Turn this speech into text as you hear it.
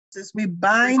We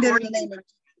bind it in the name of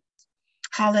Jesus.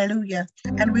 Hallelujah.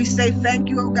 And we say thank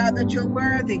you, oh God, that you're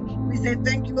worthy. We say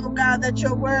thank you, oh God, that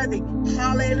you're worthy.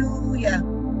 Hallelujah.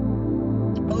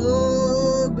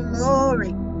 Oh,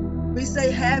 glory. We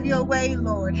say, have your way,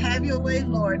 Lord. Have your way,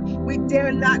 Lord. We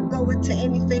dare not go into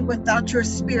anything without your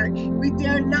spirit. We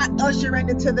dare not usher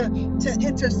into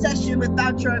intercession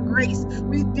without your grace.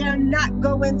 We dare not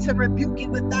go into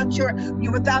rebuking without your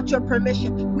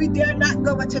permission. We dare not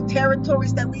go into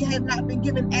territories that we have not been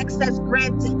given access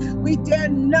granted. We dare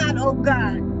not, oh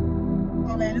God.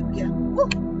 Hallelujah. Woo.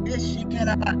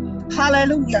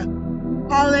 Hallelujah.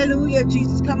 Hallelujah,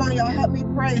 Jesus. Come on, y'all. Help me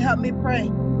pray. Help me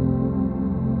pray.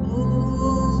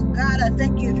 Oh God, I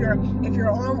thank you. If you're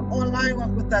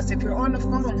online with us, if you're on the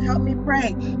phone, help me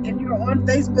pray. If you're on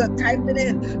Facebook, type it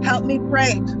in. Help me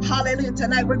pray. Hallelujah.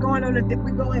 Tonight we're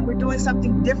doing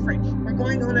something different. We're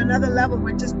going on another level.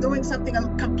 We're just doing something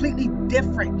completely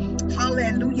different.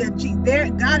 Hallelujah.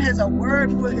 God has a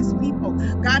word for his people.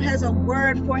 God has a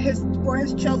word for his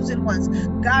chosen ones.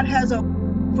 God has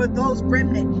for those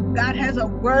remnant. God has a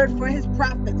word for his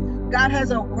prophets. God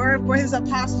has a word for his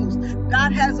apostles.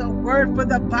 God has a word for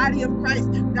the body of Christ.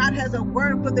 God has a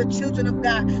word for the children of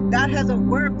God. God has a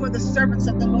word for the servants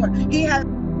of the Lord. He has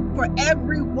for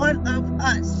every one of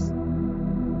us.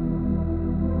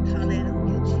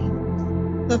 Hallelujah,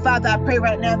 Jesus. So Father, I pray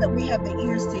right now that we have the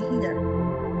ears to hear.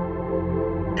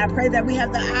 I pray that we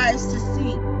have the eyes to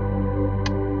see.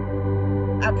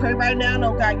 I pray right now,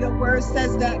 oh God, your word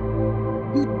says that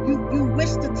you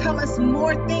wish to tell us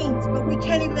more things, but we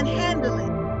can't even handle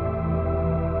it.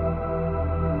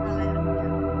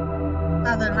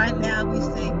 Father, right now we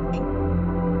say thank you.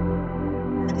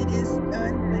 That it is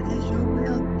done, that it is your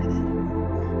will, that it is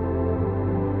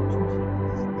your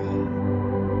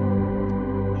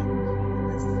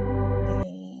in Jesus'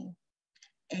 name.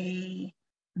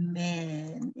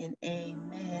 Amen and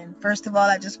amen. First of all,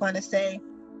 I just want to say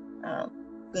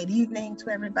good evening to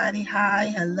everybody. Hi,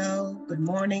 hello, good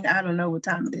morning. I don't know what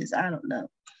time it is. I don't know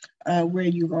where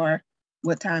you are,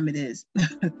 what time it is.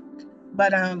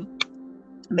 But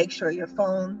make sure your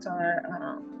phones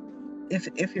are,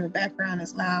 if your background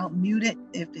is loud, mute it.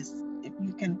 If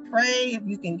you can pray, if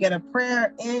you can get a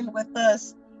prayer in with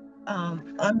us,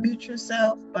 unmute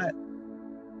yourself. But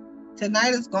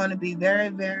tonight is going to be very,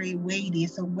 very weighty.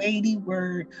 It's a weighty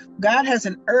word. God has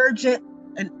an urgency.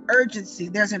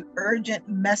 There's an urgent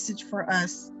message for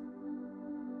us.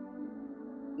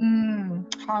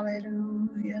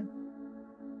 Hallelujah.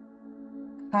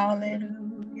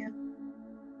 Hallelujah.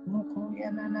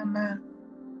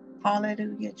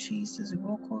 Hallelujah, Jesus. A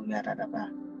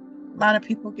lot of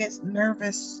people get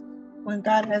nervous when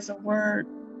God has a word.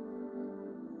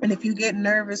 And if you get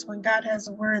nervous when God has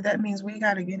a word, that means we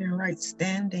got to get in right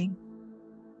standing.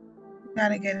 We got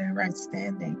to get in right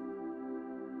standing.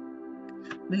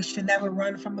 We should never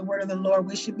run from the word of the Lord.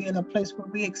 We should be in a place where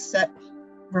we accept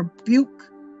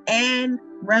rebuke and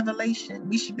revelation.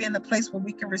 We should be in a place where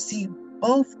we can receive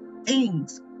both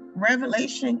things.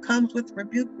 Revelation comes with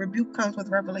rebuke. Rebuke comes with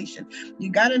revelation. You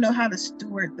got to know how to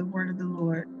steward the word of the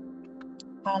Lord.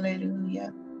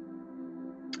 Hallelujah.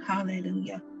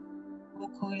 Hallelujah.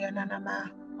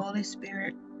 Holy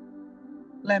Spirit,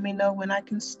 let me know when I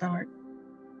can start.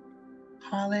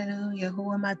 Hallelujah.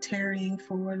 Who am I tarrying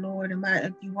for, Lord?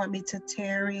 If you want me to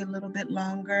tarry a little bit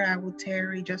longer, I will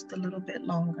tarry just a little bit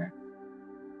longer.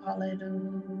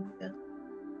 Hallelujah.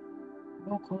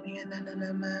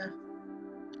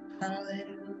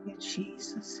 Hallelujah,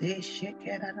 Jesus.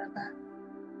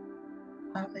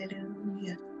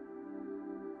 Hallelujah.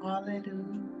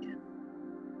 Hallelujah.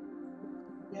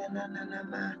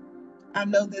 I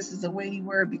know this is a weighty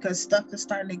word because stuff is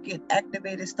starting to get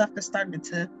activated. Stuff is starting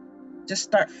to just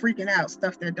start freaking out,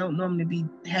 stuff that don't normally be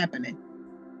happening.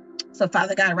 So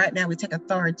Father God, right now we take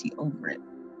authority over it.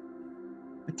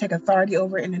 We take authority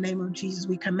over it in the name of Jesus.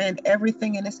 We command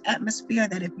everything in this atmosphere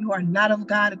that if you are not of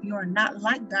God, if you are not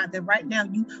like God, that right now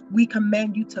we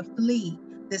command you to flee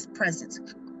this presence,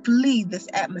 flee this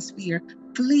atmosphere,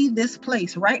 flee this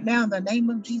place. Right now in the name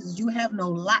of Jesus, you have no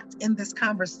lot in this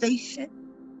conversation.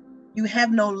 You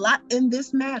have no lot in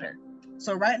this matter.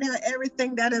 So right now,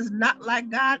 everything that is not like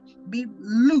God, be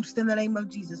loosed in the name of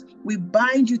Jesus. We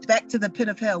bind you back to the pit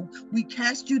of hell. We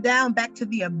cast you down back to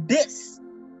the abyss.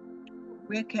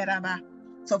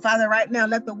 So Father, right now,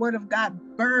 let the word of God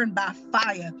burn by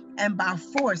fire and by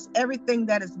force everything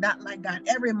that is not like God.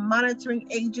 Every monitoring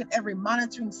agent, every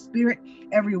monitoring spirit,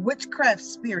 every witchcraft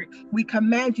spirit, we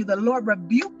command you, the Lord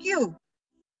rebuke you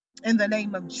in the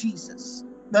name of Jesus.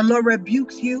 The Lord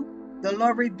rebukes you. The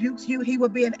Lord rebukes you. He will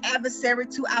be an adversary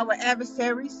to our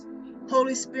adversaries.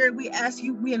 Holy Spirit, we ask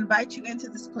you, we invite you into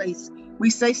this place. We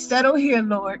say, settle here,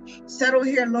 Lord. Settle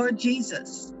here, Lord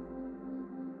Jesus.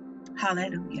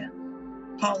 Hallelujah.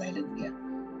 Hallelujah.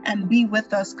 And be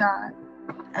with us, God,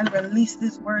 and release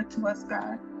this word to us,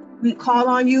 God. We call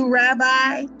on you,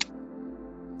 Rabbi,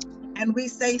 and we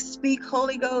say, speak,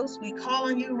 Holy Ghost. We call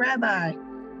on you, Rabbi.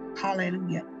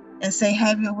 Hallelujah. And say,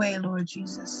 have your way, Lord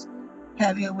Jesus.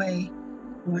 Have your way,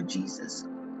 Lord Jesus.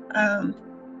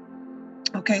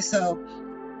 Okay, so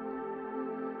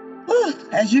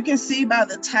as you can see by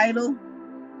the title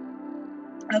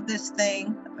of this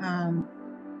thing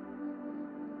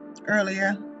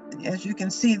earlier, as you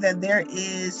can see that there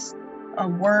is a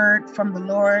word from the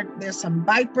Lord. There's some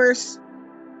vipers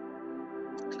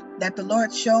that the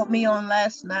Lord showed me on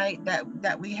last night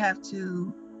that we have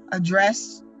to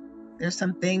address. There's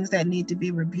some things that need to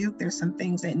be rebuked. There's some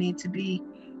things that need to be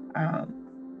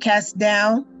cast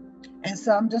down. And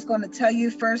so I'm just going to tell you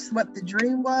first what the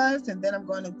dream was, and then I'm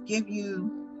going to give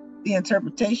you the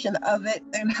interpretation of it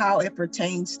and how it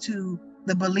pertains to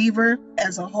the believer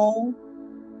as a whole.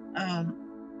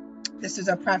 This is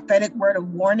a prophetic word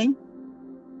of warning.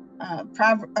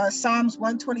 Psalms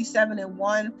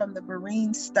 127:1 from the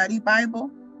Berean Study Bible.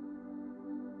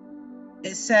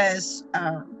 It says,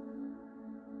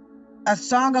 a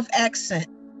song of ascent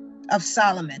of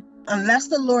Solomon. Unless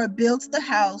the Lord builds the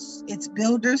house, its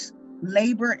builders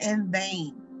labor in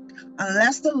vain.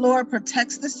 Unless the Lord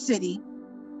protects the city,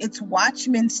 its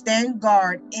watchmen stand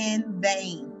guard in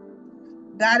vain.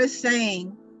 God is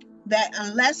saying that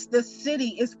unless the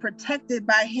city is protected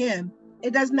by him,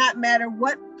 it does not matter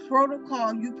what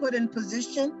protocol you put in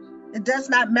position. It does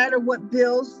not matter what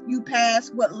bills you pass,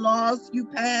 what laws you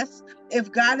pass.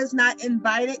 If God is not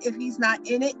invited, if he's not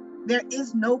in it, there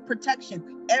is no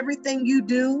protection. Everything you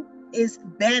do is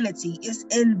vanity, it's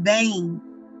in vain.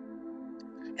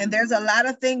 And there's a lot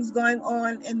of things going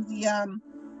on in the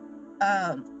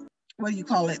what do you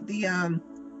call it?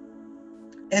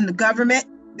 In the government.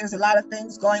 There's a lot of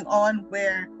things going on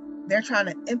where they're trying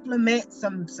to implement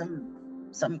some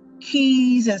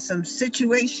keys and some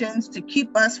situations to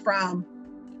keep us from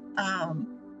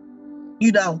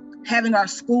having our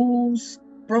schools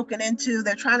broken into.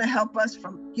 They're trying to help us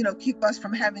from, keep us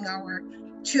from having our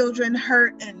children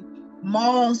hurt, and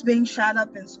malls being shot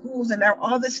up in schools, and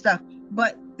all this stuff.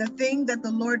 But the thing that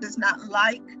the Lord does not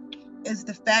like is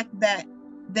the fact that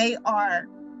they are,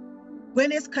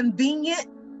 when it's convenient,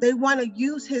 they want to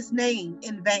use his name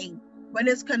in vain. When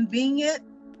it's convenient,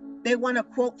 they want to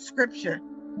quote scripture.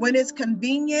 When it's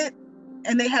convenient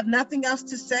and they have nothing else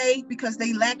to say because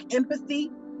they lack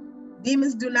empathy,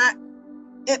 demons do not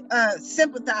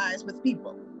sympathize with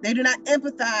people. They do not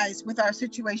empathize with our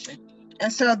situation.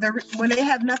 And so when they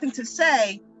have nothing to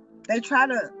say, they try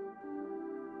to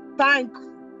find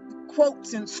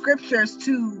quotes and scriptures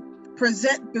to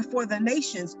present before the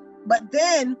nations. But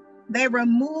then they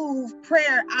remove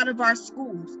prayer out of our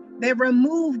schools. They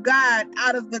remove God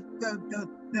out of the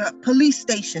police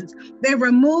stations. They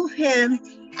remove him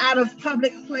out of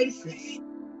public places.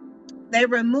 They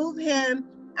remove him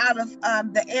out of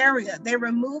the area. They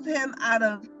remove him out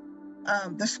of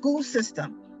the school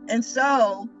system. And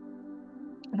so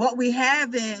what we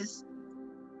have is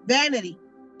vanity.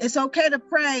 It's okay to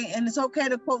pray and it's okay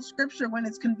to quote scripture when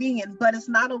it's convenient, but it's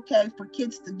not okay for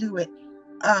kids to do it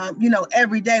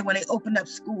every day when they open up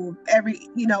school, every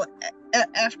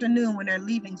afternoon when they're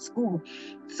leaving school.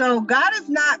 So God is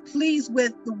not pleased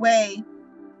with the way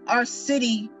our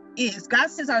city is. God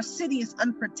says our city is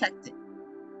unprotected.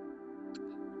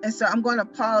 And so I'm going to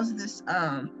pause this.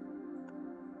 I'm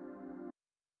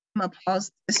going to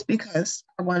pause this because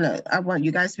I want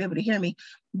you guys to be able to hear me.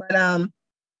 But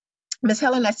Miss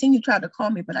Helen, I seen you try to call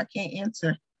me, but I can't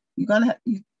answer. You're going to have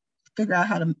to figure out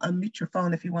how to unmute your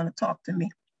phone if you want to talk to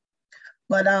me.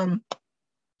 But I'm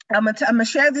gonna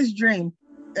share this dream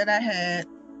that I had,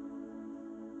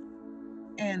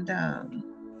 and in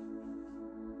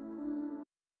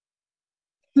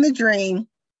the dream,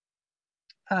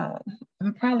 I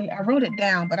wrote it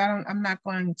down, but I'm not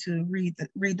going to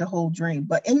read the whole dream.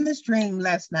 But in this dream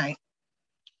last night,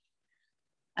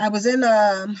 I was in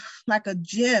like a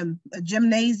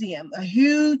gymnasium, a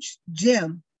huge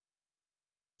gym,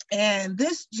 and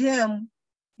this gym,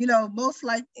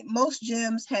 most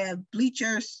gyms have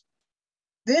bleachers.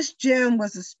 This gym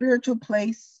was a spiritual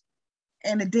place,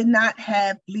 and it did not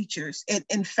have bleachers.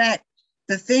 In fact,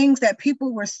 the things that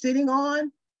people were sitting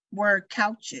on were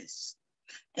couches,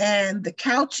 and the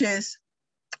couches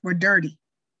were dirty.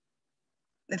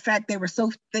 In fact, they were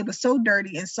so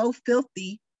dirty and so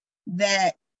filthy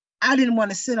that I didn't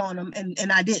want to sit on them,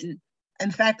 and I didn't.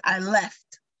 In fact, I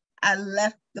left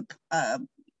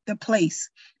the the place.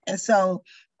 And so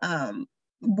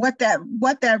what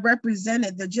that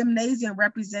represented, the gymnasium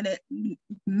represented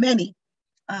many.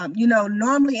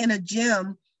 Normally in a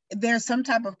gym, there's some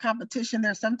type of competition,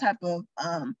 there's some type of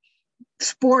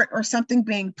sport or something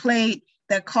being played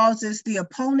that causes the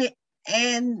opponent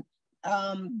and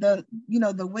the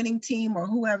winning team or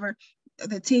whoever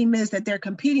the team is that they're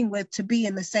competing with to be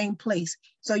in the same place.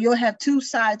 So you'll have two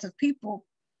sides of people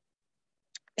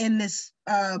in this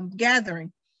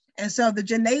gathering. And so the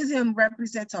gymnasium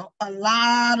represents a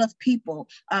lot of people,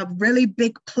 a really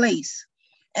big place.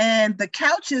 And the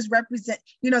couches represent,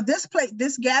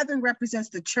 this gathering represents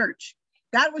the church.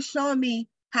 God was showing me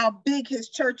how big his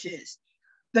church is.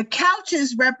 The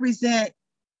couches represent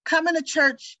coming to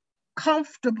church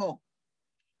comfortable.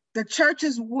 The church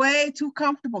is way too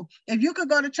comfortable. If you could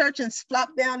go to church and flop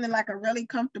down in like a really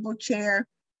comfortable chair,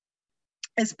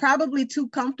 it's probably too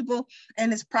comfortable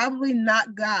and it's probably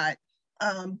not God.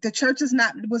 The church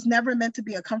was never meant to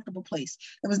be a comfortable place.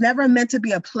 It was never meant to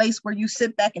be a place where you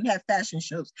sit back and have fashion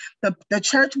shows. The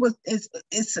church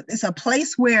is a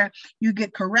place where you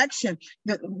get correction.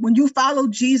 When you follow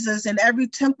Jesus in every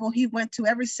temple he went to,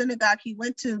 every synagogue he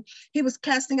went to, he was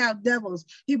casting out devils.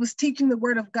 He was teaching the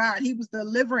word of God. He was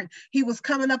delivering. He was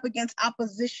coming up against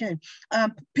opposition,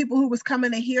 people who was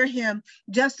coming to hear him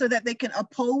just so that they can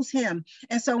oppose him.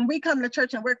 And so when we come to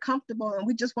church and we're comfortable and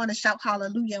we just want to shout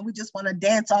hallelujah and we just want to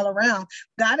dance all around,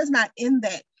 God is not in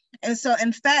that. And so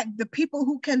in fact, the people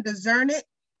who can discern it,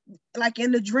 like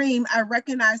in the dream, I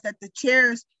recognized that the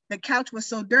couch was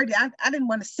so dirty, I didn't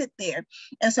want to sit there.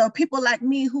 And so people like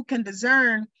me who can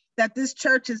discern that this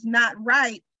church is not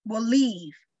right will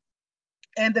leave.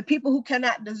 And the people who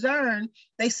cannot discern,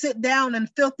 they sit down in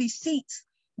filthy seats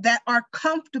that are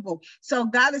comfortable. So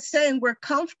God is saying we're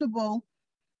comfortable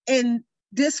in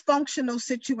dysfunctional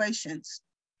situations.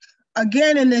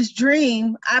 Again, in this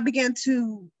dream, I began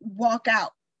to walk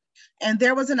out. And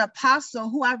there was an apostle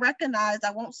who I recognized.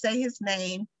 I won't say his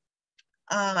name.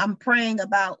 I'm praying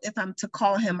about if I'm to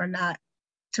call him or not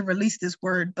to release this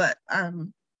word, but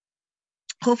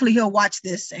hopefully he'll watch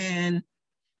this and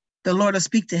the Lord will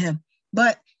speak to him.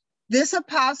 But this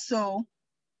apostle,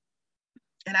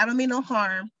 and I don't mean no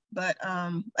harm, but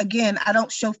again, I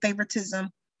don't show favoritism.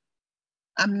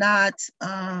 I'm not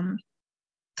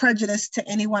prejudiced to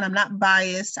anyone. I'm not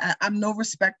biased. I'm no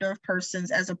respecter of persons.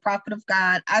 As a prophet of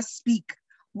God, I speak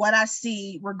what I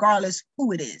see regardless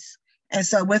who it is. And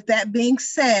so with that being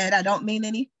said, I don't mean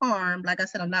any harm. Like I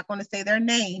said, I'm not going to say their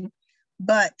name,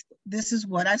 but this is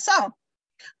what I saw.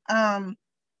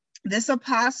 This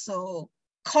apostle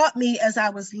caught me as I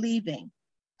was leaving.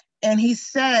 And he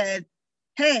said,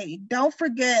 hey, don't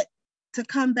forget to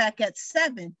come back at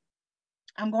 7.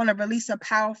 I'm going to release a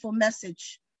powerful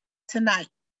message tonight.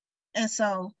 And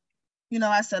so,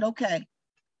 I said, okay.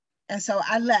 And so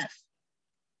I left.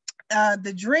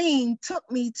 The dream took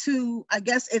me to, I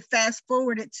guess it fast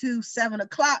forwarded to 7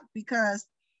 o'clock because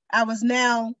I was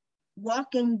now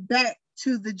walking back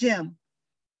to the gym.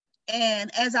 And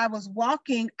as I was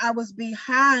walking, I was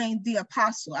behind the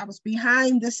apostle. I was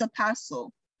behind this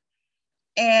apostle.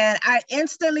 And I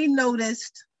instantly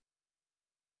noticed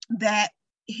that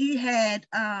he had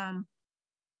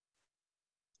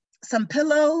some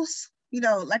pillows,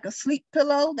 like a sleep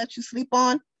pillow that you sleep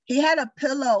on. He had a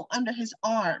pillow under his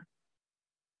arm.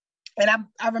 And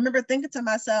I remember thinking to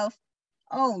myself,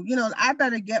 oh, I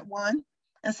better get one.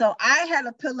 And so I had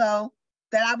a pillow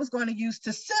that I was going to use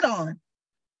to sit on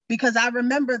because I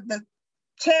remember the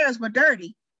chairs were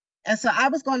dirty. And so I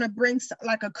was going to bring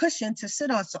like a cushion to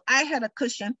sit on. So I had a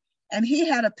cushion and he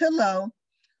had a pillow,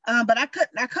 but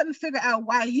I couldn't figure out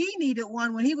why he needed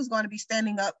one when he was going to be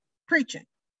standing up preaching.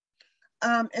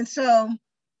 And so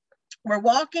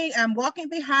I'm walking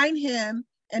behind him.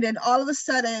 And then all of a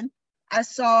sudden I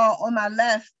saw on my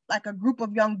left, like a group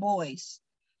of young boys,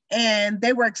 and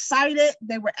they were excited.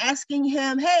 They were asking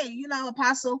him, hey,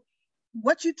 Apostle,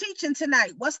 what you teaching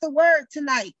tonight? What's the word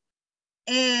tonight?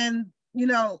 And,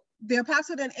 the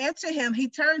apostle didn't answer him. He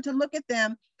turned to look at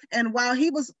them. And while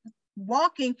he was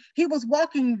walking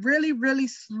really, really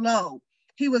slow.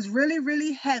 He was really,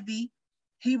 really heavy.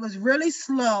 He was really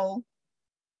slow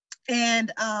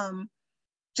and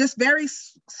just very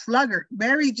sluggard,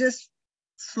 very just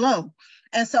slow.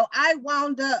 And so I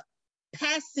wound up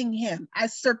passing him. I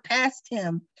surpassed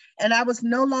him, and I was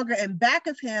no longer in back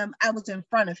of him. I was in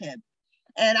front of him,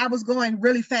 and I was going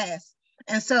really fast.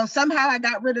 And so somehow I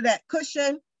got rid of that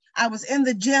cushion. I was in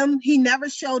the gym. He never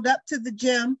showed up to the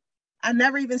gym. I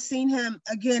never even seen him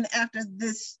again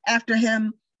after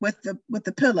him with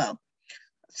the pillow.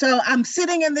 So I'm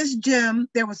sitting in this gym.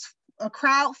 There was a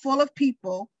crowd full of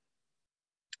people.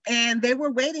 and they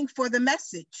were waiting for the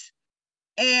message.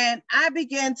 And I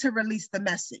began to release the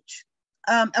message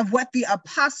of what the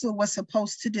apostle was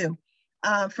supposed to do.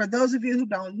 For those of you who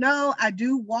don't know, I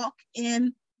do walk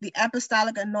in the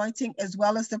apostolic anointing as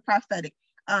well as the prophetic.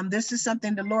 This is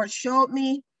something the Lord showed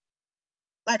me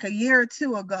like a year or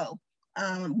two ago,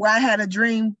 where I had a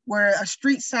dream where a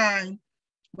street sign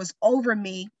was over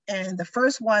me, and the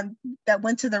first one that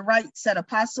went to the right said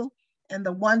apostle, and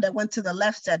the one that went to the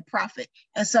left said prophet.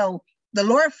 And so the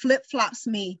Lord flip-flops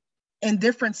me in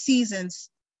different seasons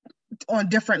on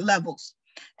different levels.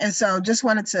 And so just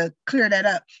wanted to clear that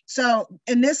up. So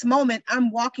in this moment,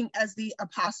 I'm walking as the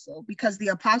apostle because the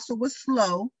apostle was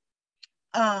slow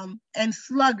and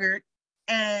sluggard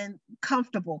and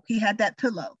comfortable. He had that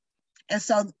pillow. And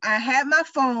so I had my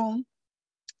phone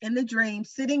in the dream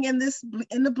sitting in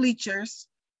the bleachers,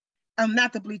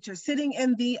 not the bleachers, sitting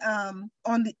in the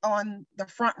on the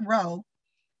front row.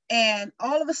 And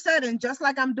all of a sudden, just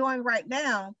like I'm doing right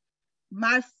now,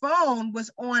 my phone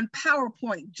was on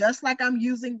PowerPoint, just like I'm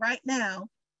using right now.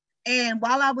 And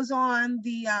while I was on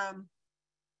the,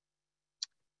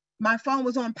 my phone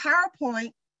was on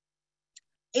PowerPoint,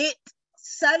 it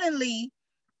suddenly,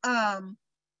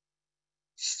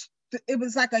 it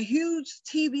was like a huge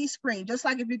TV screen, just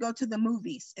like if you go to the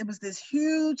movies. It was this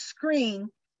huge screen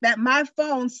that my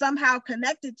phone somehow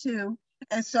connected to.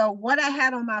 And so what I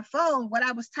had on my phone, what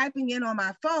I was typing in on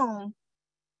my phone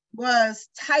was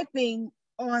typing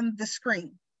on the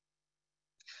screen.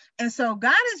 And so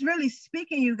God is really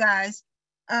speaking, you guys.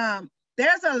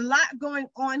 There's a lot going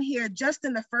on here just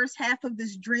in the first half of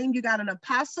this dream. You got an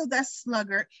apostle that's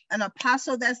sluggard, an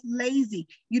apostle that's lazy.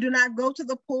 You do not go to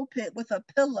the pulpit with a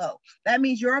pillow. That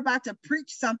means you're about to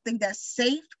preach something that's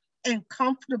safe and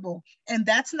comfortable. And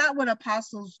that's not what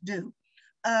apostles do.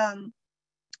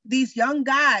 These young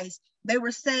guys, they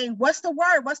were saying, what's the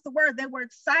word? What's the word? They were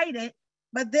excited,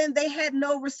 but then they had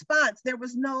no response. There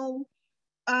was no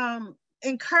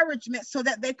encouragement so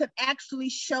that they could actually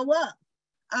show up.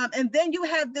 And then you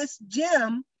have this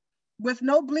gym with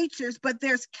no bleachers, but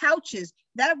there's couches.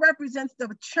 That represents the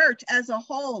church as a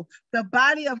whole, the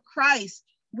body of Christ.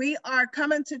 We are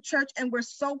coming to church and we're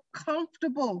so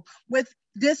comfortable with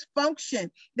dysfunction.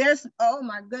 There's, oh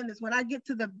my goodness, when I get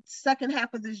to the second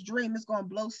half of this dream, it's going to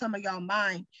blow some of y'all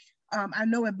mind. I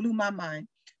know it blew my mind,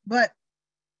 but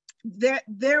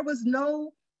there was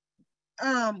no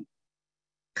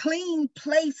clean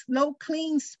place, no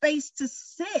clean space to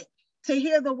sit, to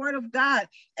hear the word of God.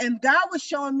 And God was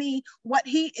showing me what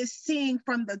he is seeing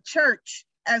from the church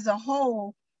as a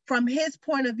whole, from his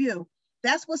point of view.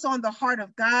 That's what's on the heart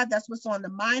of God. That's what's on the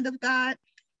mind of God.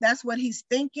 That's what he's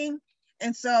thinking.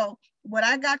 And so what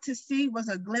I got to see was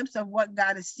a glimpse of what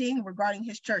God is seeing regarding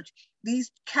his church.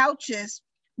 These couches,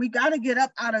 we got to get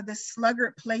up out of this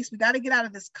sluggard place. We got to get out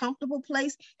of this comfortable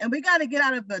place, and we got to get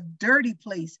out of the dirty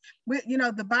place. You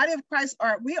know, the body of Christ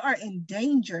we are in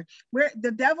danger.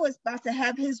 The devil is about to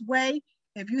have his way.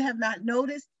 If you have not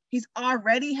noticed, he's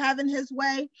already having his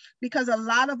way because a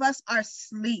lot of us are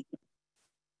asleep.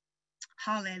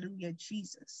 Hallelujah,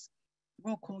 Jesus.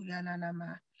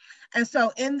 And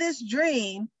so in this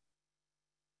dream,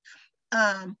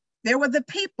 there were the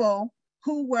people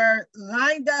who were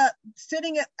lined up,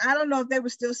 sitting at, I don't know if they were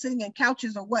still sitting in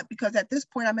couches or what, because at this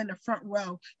point I'm in the front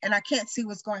row and I can't see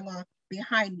what's going on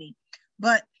behind me.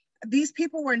 But these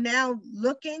people were now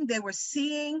looking, they were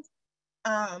seeing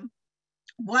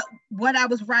what I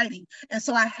was writing. And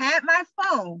so I had my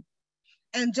phone,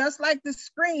 and just like the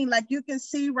screen, like you can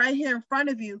see right here in front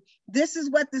of you, this is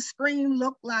what the screen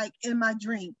looked like in my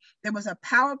dream. There was a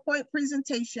PowerPoint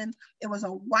presentation. It was a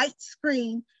white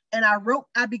screen. And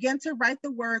I began to write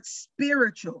the word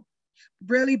spiritual,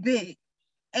 really big.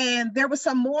 And there was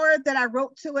some more that I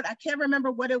wrote to it. I can't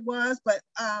remember what it was, but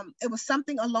it was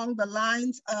something along the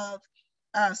lines of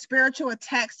spiritual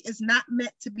attacks is not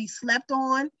meant to be slept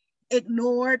on,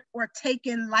 ignored, or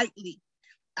taken lightly.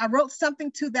 I wrote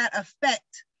something to that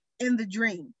effect in the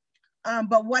dream.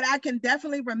 But what I can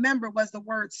definitely remember was the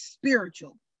word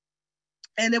spiritual.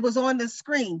 And it was on the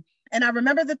screen. And I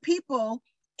remember the people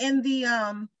in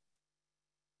the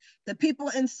people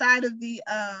inside of the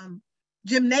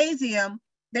gymnasium,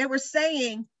 they were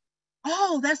saying,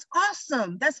 oh, that's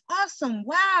awesome. That's awesome.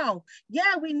 Wow.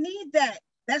 Yeah, we need that.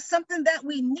 That's something that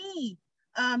we need.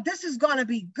 This is going to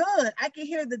be good. I can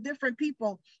hear the different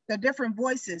people, the different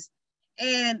voices.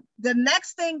 And the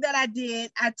next thing that I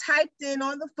did, I typed in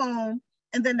on the phone,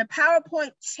 and then the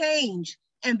PowerPoint changed.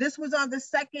 And this was on the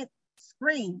second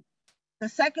screen. The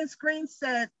second screen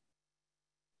said,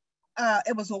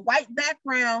 it was a white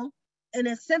background, and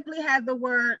it simply had the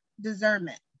word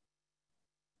discernment.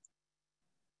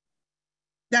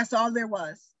 That's all there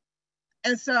was.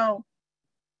 And so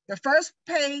the first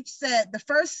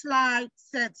slide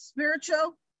said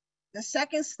spiritual. The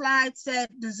second slide said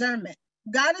discernment.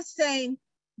 God is saying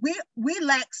we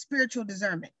lack spiritual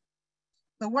discernment.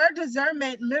 The word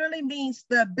discernment literally means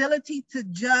the ability to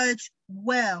judge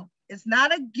well. It's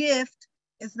not a gift.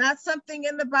 It's not something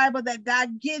in the Bible that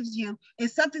God gives you.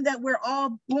 It's something that we're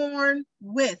all born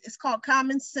with. It's called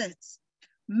common sense.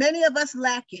 Many of us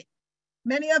lack it.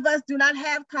 Many of us do not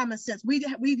have common sense. We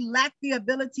lack the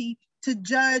ability to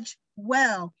judge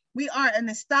well. We have an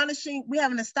astonishing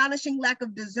lack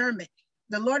of discernment.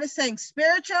 The Lord is saying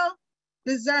spiritual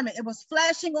discernment. It was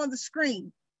flashing on the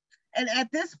screen. And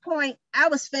at this point, I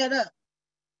was fed up.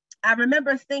 I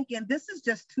remember thinking, this is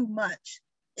just too much.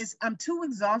 I'm too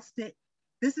exhausted.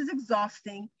 This is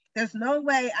exhausting. There's no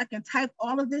way I can type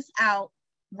all of this out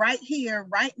right here,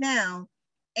 right now,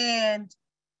 and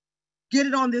get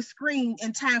it on this screen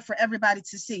in time for everybody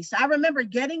to see. So I remember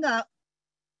getting up,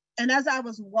 and as I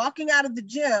was walking out of the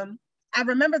gym, I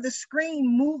remember the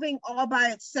screen moving all by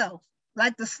itself,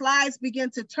 like the slides began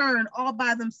to turn all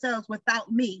by themselves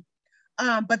without me.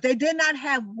 But they did not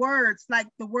have words like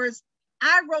the words.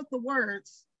 I wrote the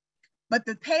words, but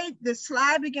the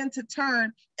slide began to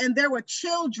turn, and there were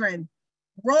children,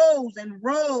 rows and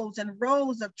rows and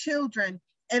rows of children,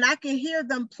 and I could hear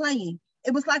them playing.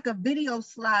 It was like a video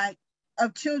slide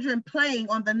of children playing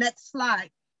on the next slide.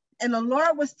 And the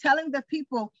Lord was telling the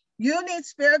people, you need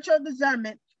spiritual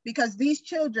discernment because these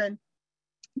children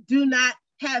do not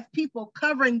have people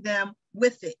covering them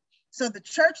with it. So the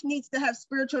church needs to have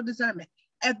spiritual discernment.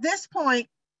 At this point,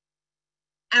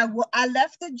 I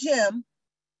left the gym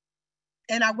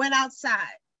and I went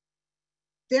outside.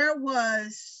 There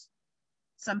was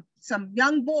some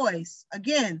young boys,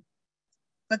 again,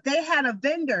 but they had a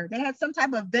vendor. They had some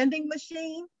type of vending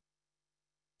machine.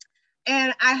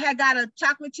 And I had got a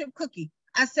chocolate chip cookie.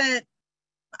 I said,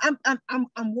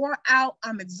 I'm wore out.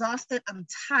 I'm exhausted. I'm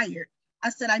tired. I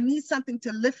said, I need something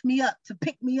to lift me up, to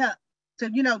pick me up,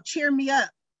 to, cheer me up.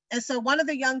 And so one of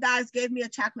the young guys gave me a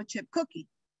chocolate chip cookie.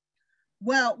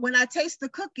 Well, when I tasted the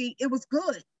cookie, it was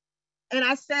good. And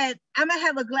I said, I'm gonna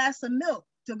have a glass of milk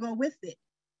to go with it.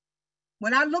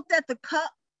 When I looked at the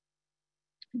cup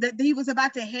that he was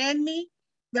about to hand me,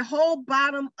 the whole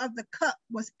bottom of the cup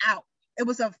was out. It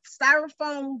was a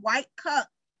styrofoam white cup.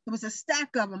 It was a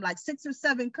stack of them, like 6 or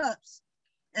 7 cups.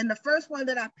 And the first one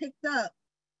that I picked up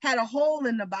had a hole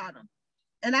in the bottom.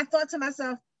 And I thought to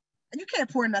myself, you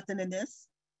can't pour nothing in this.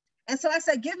 And so I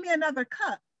said, give me another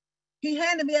cup. He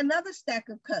handed me another stack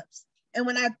of cups. And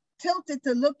when I tilted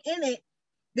to look in it,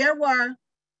 the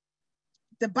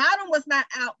bottom was not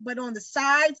out, but on the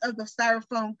sides of the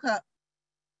styrofoam cup,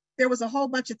 there was a whole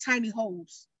bunch of tiny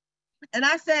holes. And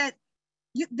I said,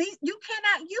 you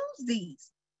cannot use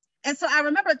these. And so I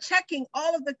remember checking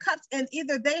all of the cups, and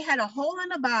either they had a hole in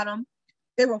the bottom,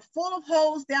 they were full of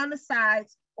holes down the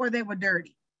sides, or they were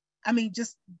dirty. I mean,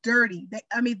 just dirty.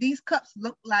 These cups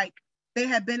looked like they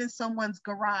had been in someone's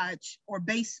garage or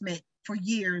basement for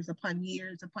years upon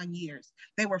years upon years.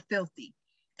 They were filthy.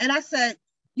 And I said,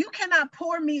 you cannot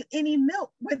pour me any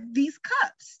milk with these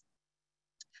cups.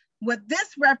 What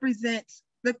this represents,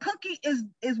 the cookie is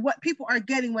what people are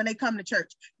getting when they come to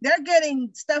church. They're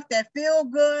getting stuff that feel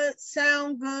good,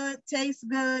 sound good, taste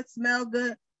good, smell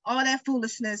good, all that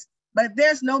foolishness, but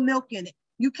there's no milk in it.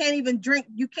 You can't even drink,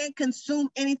 you can't consume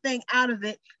anything out of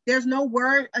it. There's no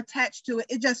word attached to it.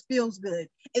 It just feels good.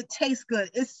 It tastes good.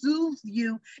 It soothes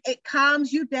you. It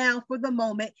calms you down for the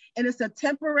moment. And it's a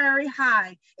temporary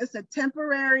high. It's a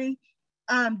temporary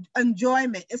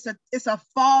enjoyment. It's a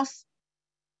false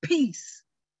peace.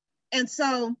 And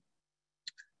so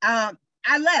I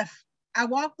left. I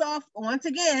walked off once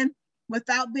again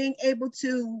without being able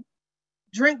to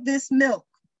drink this milk.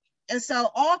 And so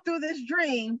all through this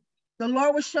dream, the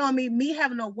Lord was showing me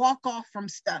having to walk off from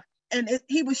stuff. And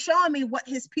he was showing me what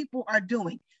his people are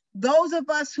doing. Those of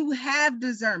us who have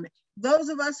discernment, those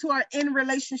of us who are in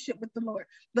relationship with the Lord,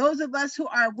 those of us who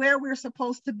are where we're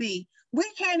supposed to be,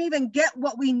 we can't even get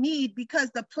what we need because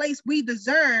the place we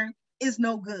discern is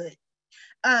no good.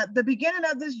 The beginning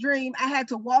of this dream, I had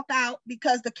to walk out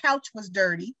because the couch was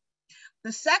dirty.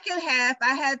 The second half,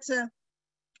 I had to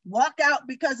walk out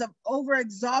because of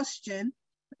overexhaustion.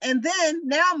 And then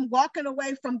now I'm walking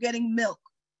away from getting milk.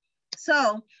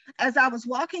 So as I was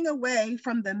walking away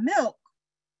from the milk,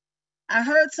 I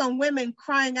heard some women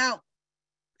crying out,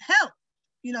 help.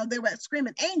 They were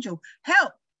screaming, Angel,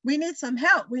 help. We need some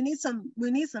help. We need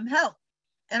some help.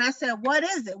 And I said, what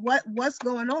is it? What's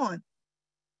going on?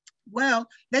 Well,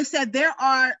 they said there's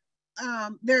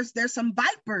some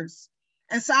vipers.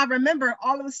 And so I remember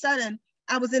all of a sudden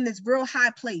I was in this real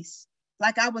high place.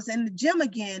 Like I was in the gym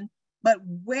again, but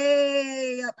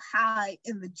way up high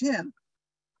in the gym.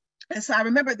 And so I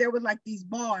remember there were like these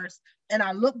bars, and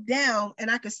I looked down and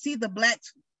I could see the black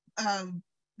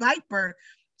viper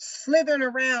slithering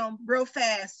around real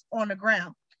fast on the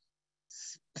ground.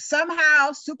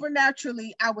 Somehow,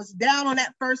 supernaturally, I was down on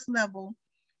that first level,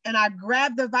 and I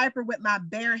grabbed the viper with my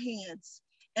bare hands,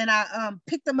 and I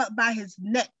picked him up by his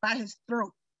neck, by his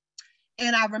throat.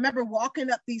 And I remember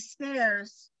walking up these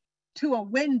stairs to a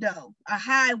window, a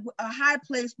high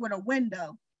place with a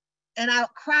window. And I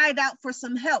cried out for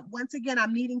some help. Once again,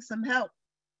 I'm needing some help.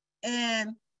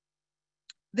 And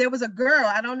there was a girl,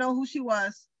 I don't know who she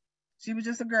was. She was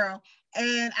just a girl.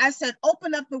 And I said,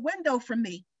 open up the window for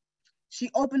me.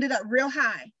 She opened it up real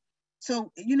high.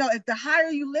 So, you know, if the higher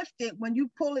you lift it, when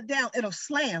you pull it down, it'll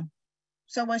slam.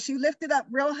 So when she lifted up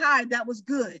real high, that was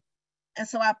good. And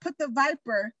so I put the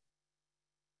viper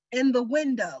in the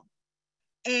window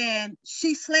and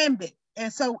she slammed it.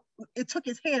 And so it took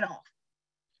his head off.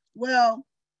 Well,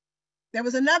 there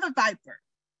was another viper.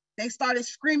 They started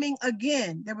screaming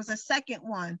again. There was a second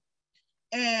one.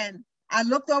 And I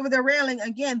looked over the railing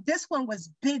again. This one was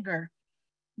bigger,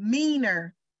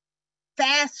 meaner,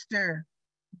 faster,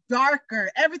 darker.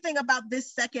 Everything about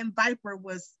this second viper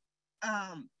was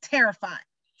terrifying.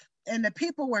 And the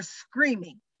people were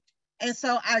screaming. And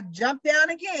so I jumped down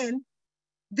again.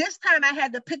 This time I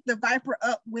had to pick the viper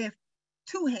up with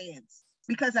two hands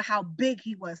because of how big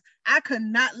he was. I could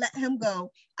not let him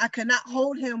go. I could not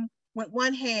hold him with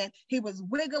one hand. He was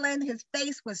wiggling. His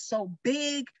face was so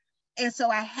big. And so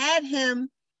I had him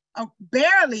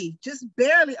barely, just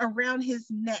barely around his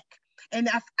neck. And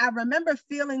I remember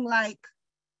feeling like,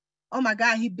 oh my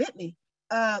God, he bit me,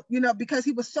 you know, because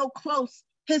he was so close.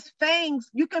 His fangs,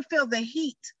 you can feel the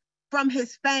heat from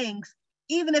his fangs,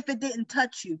 even if it didn't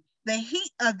touch you. The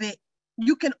heat of it,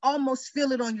 you can almost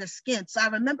feel it on your skin. So I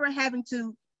remember having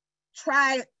to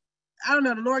try, I don't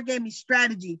know, the Lord gave me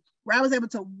strategy where I was able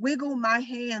to wiggle my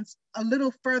hands a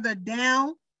little further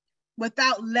down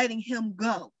without letting him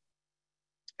go.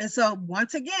 And so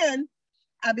once again,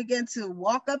 I began to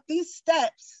walk up these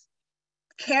steps,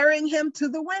 carrying him to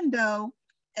the window.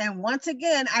 And once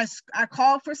again, I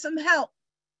called for some help.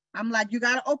 I'm like, you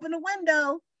got to open the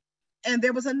window. And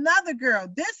there was another girl.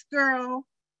 This girl,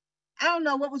 I don't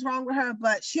know what was wrong with her,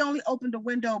 but she only opened the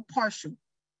window partial.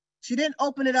 She didn't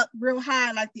open it up real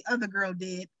high like the other girl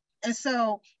did. And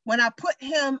so when I put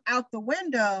him out the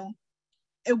window,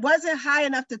 it wasn't high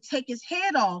enough to take his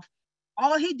head off.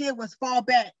 All he did was fall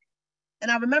back. And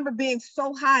I remember being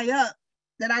so high up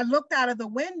that I looked out of the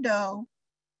window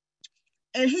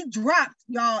and he dropped,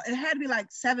 y'all. It had to be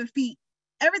like 7 feet.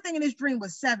 Everything in his dream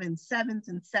was sevens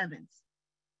and sevens.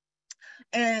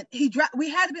 And he dropped, we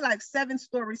had to be like 7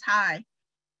 stories high.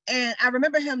 And I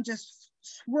remember him just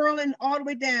swirling all the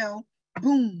way down,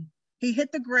 boom. He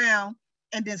hit the ground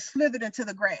and then slithered into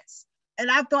the grass.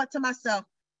 And I thought to myself,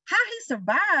 how he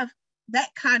survived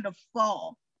that kind of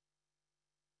fall?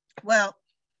 Well,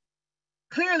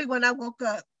 clearly when I woke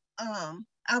up,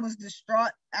 I was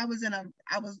distraught. I was in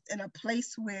a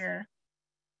place where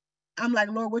I'm like,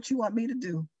 Lord, what you want me to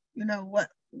do? You know,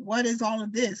 what is all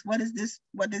of this? What is this?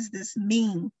 What does this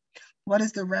mean? What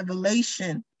is the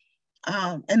revelation?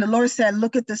 And the Lord said,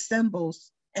 look at the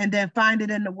symbols and then find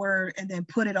it in the word and then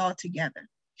put it all together.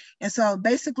 And so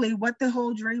basically what the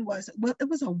whole dream was, well, it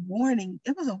was a warning.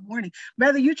 It was a warning.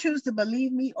 Whether you choose to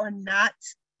believe me or not,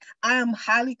 I am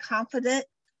highly confident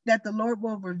that the Lord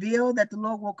will reveal, that the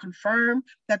Lord will confirm,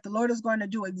 that the Lord is going to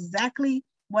do exactly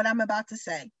what I'm about to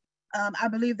say. I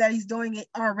believe that he's doing it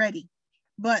already.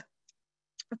 But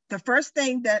the first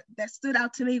thing that stood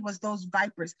out to me was those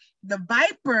vipers. The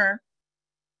viper,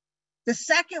 the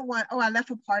second one, oh, I left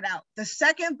a part out. The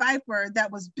second viper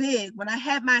that was big, when I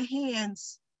had my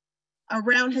hands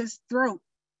around his throat,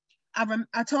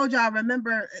 I told you, I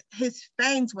remember his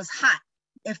fangs was hot.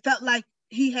 It felt like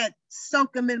he had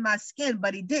sunk them in my skin,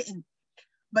 but he didn't.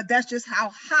 But that's just how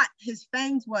hot his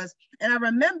fangs was. And I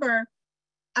remember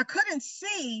I couldn't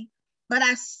see, but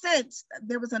I sensed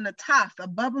there was a nataf, a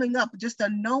bubbling up, just a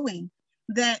knowing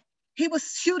that he was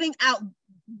shooting out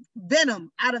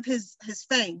venom out of his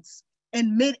fangs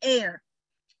in midair.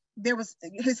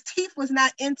 His teeth was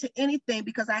not into anything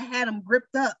because I had him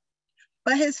gripped up,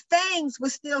 but his fangs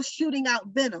was still shooting out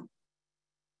venom.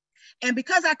 And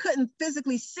because I couldn't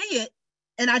physically see it,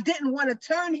 and I didn't want to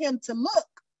turn him to look,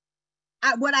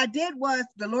 what I did was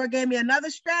the Lord gave me another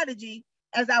strategy.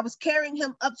 As I was carrying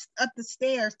him up the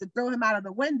stairs to throw him out of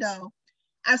the window,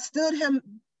 I stood him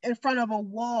in front of a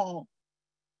wall.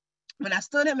 When I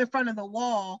stood him in front of the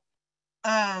wall,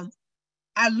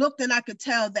 I looked and I could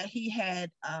tell that he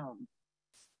had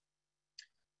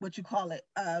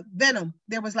venom.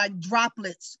 There was like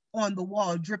droplets on the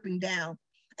wall dripping down.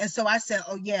 And so I said,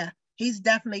 oh yeah, he's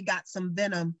definitely got some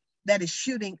venom that is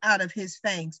shooting out of his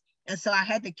fangs. And so I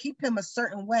had to keep him a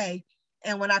certain way.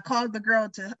 And when I called the girl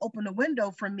to open the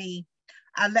window for me,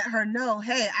 I let her know,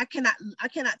 hey, I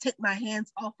cannot take my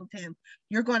hands off of him.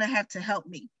 You're going to have to help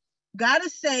me. God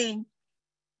is saying,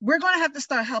 we're going to have to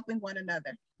start helping one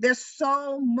another. There's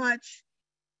so much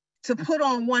to put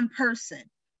on one person.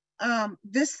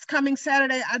 This coming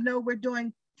Saturday, I know we're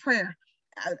doing prayer.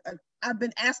 I've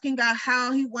been asking God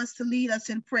how he wants to lead us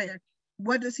in prayer.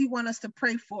 What does he want us to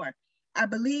pray for? I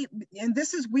believe, and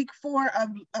this is week 4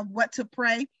 of what to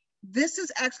pray. This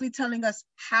is actually telling us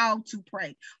how to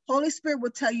pray. Holy Spirit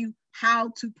will tell you how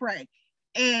to pray.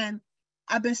 And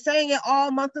I've been saying it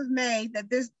all month of May that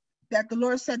the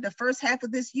Lord said the first half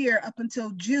of this year up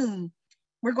until June,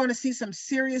 we're going to see some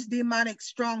serious demonic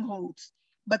strongholds.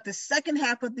 But the second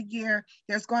half of the year,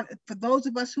 for those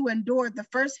of us who endured the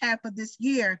first half of this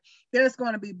year, there's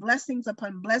going to be blessings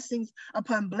upon blessings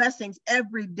upon blessings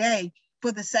every day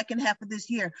for the second half of this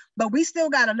year. But we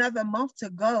still got another month to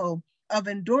go of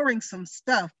enduring some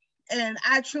stuff. And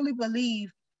I truly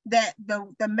believe that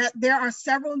there are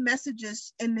several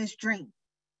messages in this dream.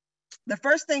 The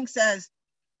first thing says,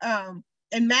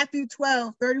 in Matthew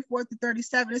 12, 34 to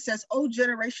 37, it says, O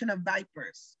generation of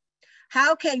vipers,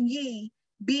 how can ye,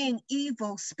 being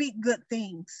evil, speak good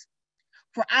things?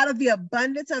 For out of the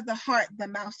abundance of the heart, the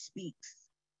mouth speaks.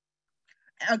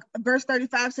 Verse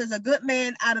 35 says, a good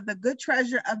man out of the good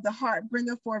treasure of the heart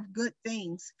bringeth forth good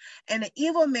things, and an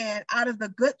evil man out of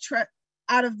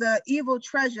the evil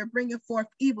treasure bringeth forth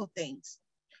evil things.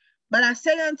 But I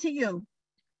say unto you,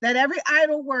 that every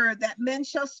idle word that men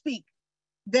shall speak,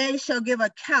 they shall give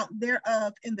account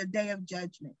thereof in the day of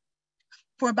judgment.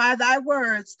 For by thy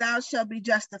words thou shalt be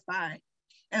justified,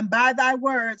 and by thy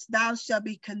words thou shalt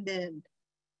be condemned.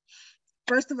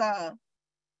 First of all,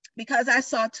 because I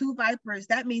saw 2 vipers,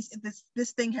 that means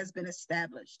this thing has been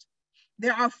established.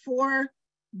 There are 4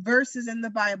 verses in the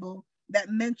Bible that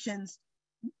mentions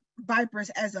vipers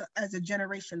as a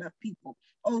generation of people.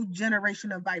 Oh,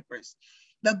 generation of vipers.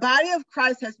 The body of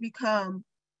Christ has become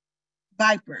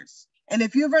vipers. And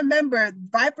if you remember,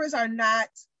 vipers are not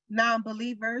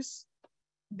non-believers.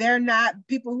 They're not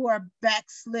people who are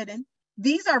backslidden.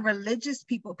 These are religious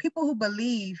people who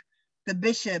believe the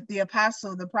bishop, the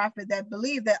apostle, the prophet, that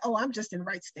believe that, oh, I'm just in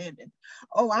right standing.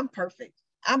 Oh, I'm perfect.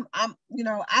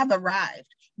 I've arrived.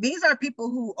 These are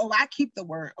people who, oh, I keep the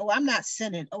word. Oh, I'm not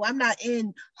sinning. Oh, I'm not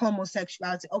in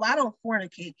homosexuality. Oh, I don't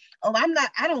fornicate. Oh,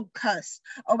 I don't cuss.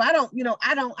 Oh, I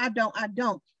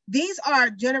don't. These are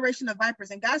a generation of vipers.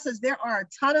 And God says there are a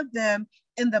ton of them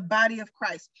in the body of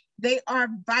Christ. They are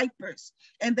vipers,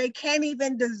 and they can't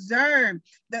even discern.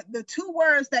 The 2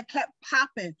 words that kept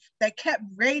popping, that kept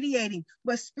radiating,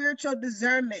 was spiritual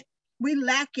discernment. We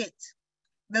lack it.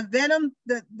 The venom,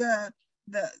 the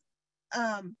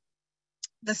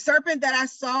serpent that I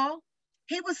saw,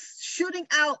 he was shooting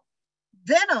out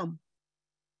venom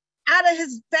out of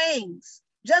his fangs,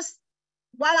 just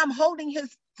while I'm holding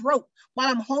his throat, while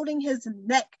I'm holding his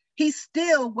neck. He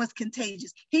still was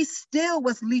contagious. He still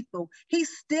was lethal. He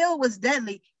still was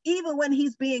deadly, even when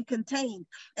he's being contained.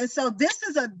 And so this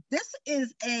is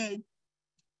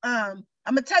I'm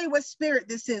gonna tell you what spirit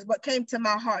this is, what came to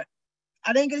my heart.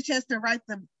 I didn't get a chance to write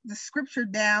the scripture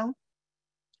down,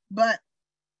 but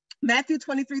Matthew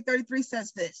 23:33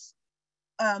 says this,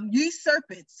 ye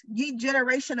serpents, ye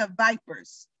generation of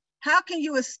vipers, how can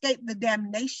you escape the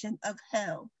damnation of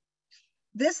hell?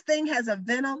 This thing has a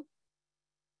venom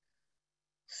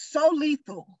so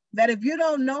lethal that if you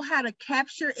don't know how to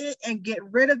capture it and get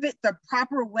rid of it the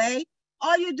proper way,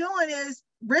 all you're doing is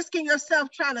risking yourself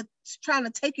trying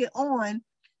to take it on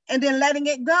and then letting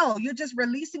it go. You're just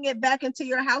releasing it back into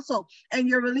your household, and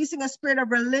you're releasing a spirit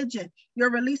of religion.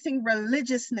 You're releasing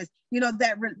religiousness.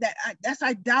 That's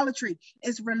idolatry.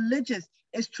 It's religious.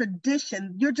 It's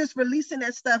tradition. You're just releasing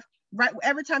that stuff right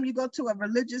every time you go to a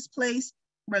religious place,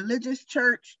 religious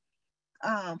church,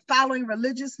 following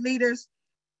religious leaders.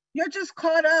 You're just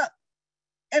caught up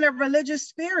in a religious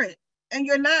spirit, and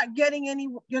you're not getting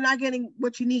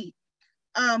what you need.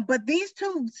 But these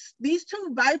two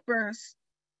vipers,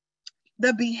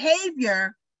 the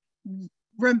behavior,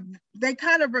 they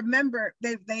kind of remember,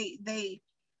 they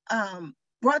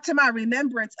brought to my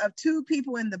remembrance of 2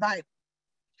 people in the Bible.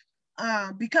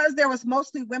 Because there was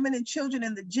mostly women and children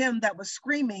in the gym that was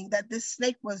screaming that this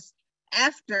snake was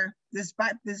after, this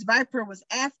viper was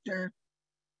after.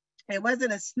 It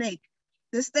wasn't a snake.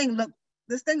 This thing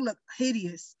looked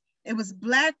hideous. It was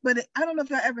black, but I don't know if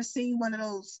y'all ever seen one of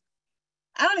those.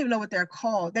 I don't even know what they're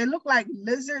called. They look like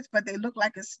lizards, but they look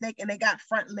like a snake, and they got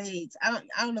front legs. I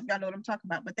don't know if y'all know what I'm talking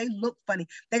about, but they look funny.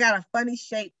 They got a funny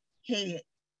shaped head.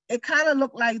 It kind of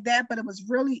looked like that, but it was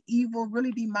really evil,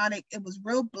 really demonic. It was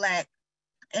real black.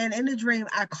 And in the dream,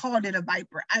 I called it a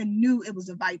viper. I knew it was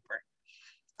a viper.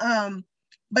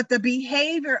 But the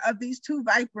behavior of these two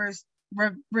vipers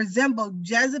resembled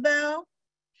Jezebel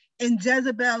and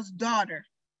Jezebel's daughter.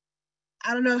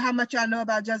 I don't know how much y'all know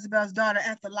about Jezebel's daughter,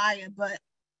 Athaliah, but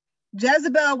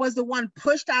Jezebel was the one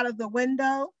pushed out of the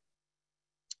window.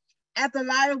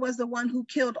 Athaliah was the one who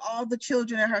killed all the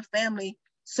children in her family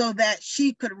so that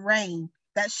she could reign,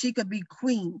 that she could be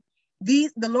queen.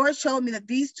 The Lord showed me that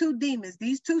these two demons,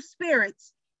 these two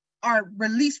spirits, are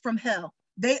released from hell.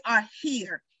 They are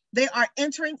here. They are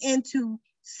entering into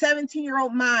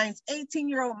 17-year-old minds,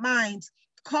 18-year-old minds,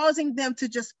 causing them to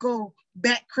just go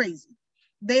bat crazy.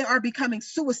 They are becoming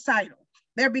suicidal.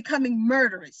 They're becoming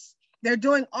murderous. They're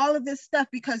doing all of this stuff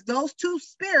because those two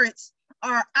spirits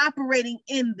are operating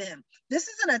in them. This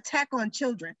is an attack on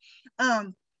children.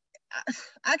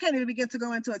 I can't even begin to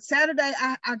go into it. Saturday,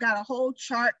 I got a whole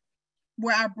chart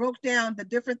where I broke down the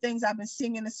different things I've been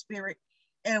seeing in the spirit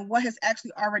and what has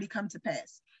actually already come to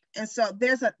pass. And so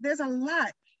there's a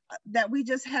lot that we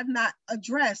just have not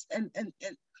addressed. And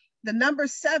the number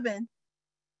 7,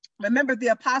 remember the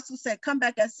apostle said, come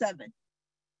back at 7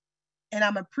 and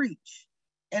I'm going to preach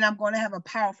and I'm going to have a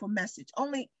powerful message.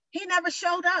 Only he never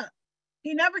showed up.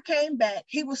 He never came back.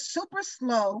 He was super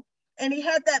slow, and he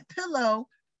had that pillow.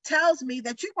 Tells me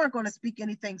that you weren't going to speak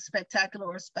anything spectacular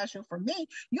or special for me.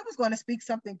 You was going to speak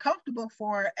something comfortable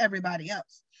for everybody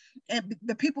else. And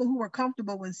the people who were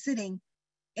comfortable when sitting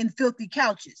in filthy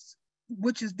couches,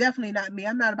 which is definitely not me.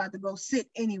 I'm not about to go sit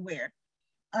anywhere.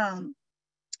 And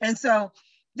so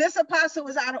this apostle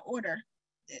is out of order.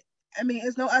 I mean,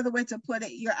 there's no other way to put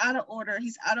it. You're out of order.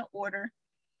 He's out of order.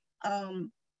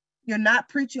 You're not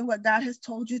preaching what God has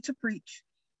told you to preach.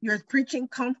 You're preaching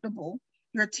comfortable.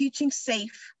 You're teaching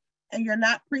safe, and you're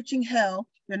not preaching hell.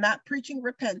 You're not preaching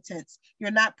repentance. You're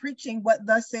not preaching what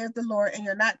thus saith the Lord, and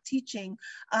you're not teaching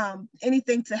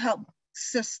anything to help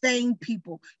sustain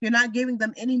people. You're not giving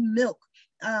them any milk.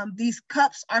 These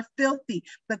cups are filthy.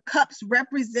 The cups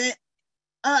represent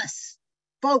us,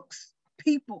 folks,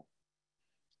 people.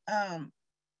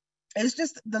 It's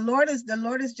just the Lord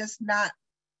is just not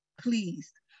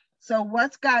pleased. So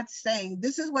what's God saying?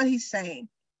 This is what he's saying.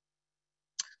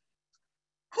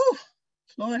 Whew.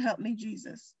 Lord help me,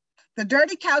 Jesus. The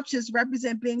dirty couches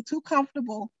represent being too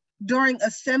comfortable during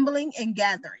assembling and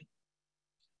gathering.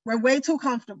 We're way too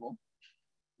comfortable.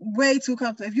 Way too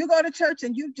comfortable. If you go to church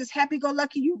and you just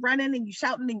happy-go-lucky, you running and you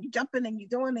shouting and you jumping and you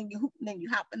doing and you hooping and you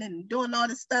hopping and doing all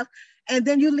this stuff, and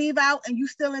then you leave out and you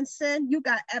still in sin, you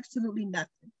got absolutely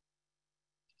nothing.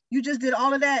 You just did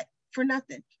all of that for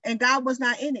nothing. And God was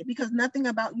not in it because nothing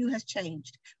about you has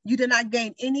changed. You did not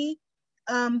gain any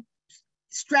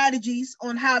strategies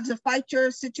on how to fight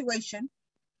your situation.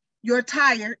 You're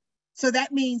tired. So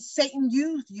that means Satan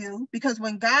used you, because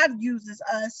when God uses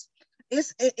us,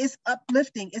 it's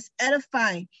uplifting, it's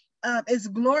edifying, it's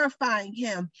glorifying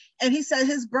him. And he said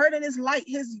his burden is light,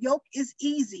 his yoke is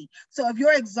easy. So if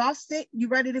you're exhausted, you're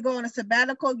ready to go on a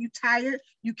sabbatical, you're tired,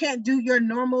 you can't do your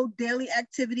normal daily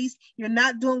activities, you're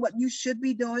not doing what you should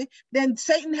be doing, then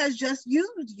Satan has just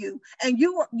used you, and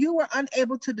you were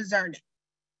unable to discern it.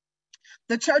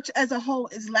 The church as a whole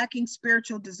is lacking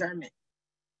spiritual discernment.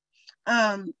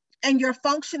 And you're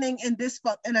functioning in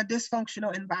a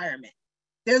dysfunctional environment.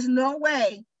 There's no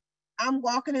way I'm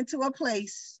walking into a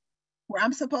place where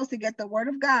I'm supposed to get the word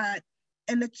of God,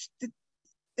 and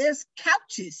there's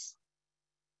couches.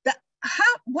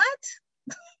 What?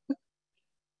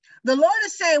 The Lord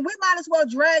is saying we might as well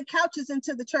drag couches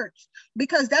into the church,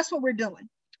 because that's what we're doing.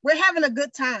 We're having a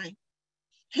good time.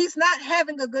 He's not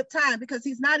having a good time because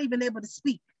he's not even able to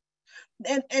speak.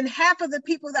 And half of the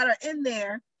people that are in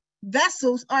there,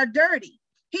 vessels are dirty.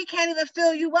 He can't even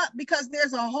fill you up because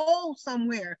there's a hole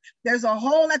somewhere. There's a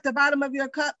hole at the bottom of your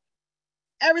cup.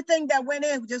 Everything that went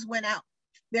in just went out.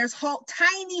 There's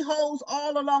tiny holes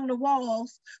all along the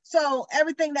walls. So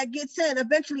everything that gets in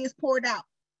eventually is poured out.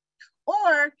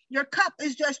 Or your cup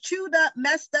is just chewed up,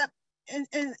 messed up, and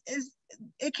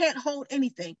it can't hold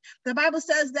anything. The Bible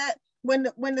says that when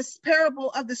the parable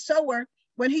of the sower,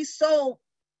 when he sowed,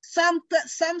 some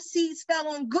seeds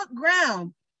fell on good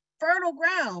ground, fertile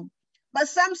ground, but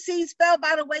some seeds fell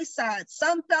by the wayside.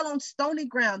 Some fell on stony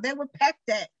ground. They were pecked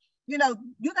at. You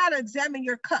got to examine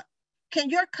your cup. Can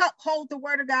your cup hold the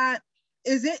word of God?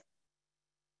 Is it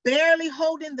barely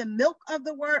holding the milk of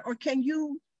the word, or can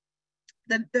you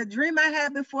The dream I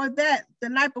had before that, the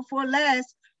night before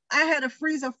last, I had a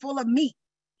freezer full of meat,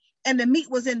 and the meat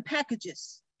was in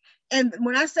packages. And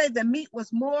when I say the meat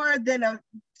was more than a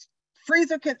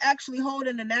freezer can actually hold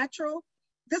in the natural,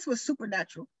 this was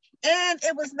supernatural. And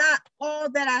it was not all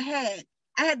that I had.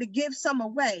 I had to give some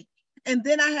away. And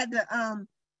then I had to,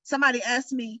 somebody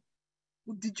asked me,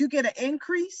 did you get an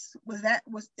increase?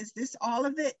 Is this all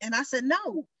of it? And I said,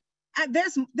 no,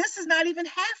 this is not even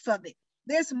half of it.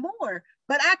 There's more,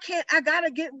 but I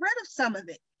gotta get rid of some of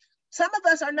it. Some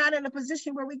of us are not in a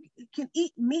position where we can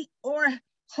eat meat or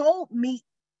hold meat,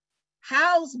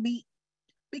 house meat,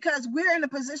 because we're in a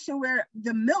position where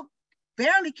the milk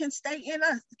barely can stay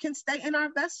in our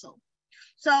vessel.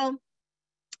 So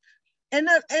in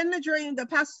the dream, the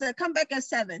apostle said, come back at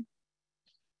 7.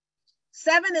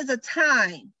 7 is a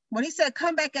time. When he said,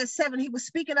 come back at 7, he was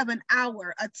speaking of an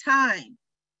hour, a time.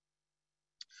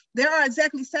 There are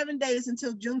exactly 7 days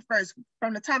until June 1st.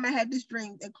 From the time I had this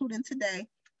dream, including today,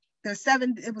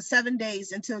 it was 7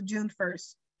 days until June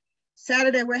 1st.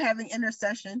 Saturday, we're having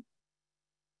intercession.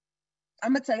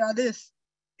 I'm gonna tell y'all this,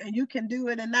 and you can do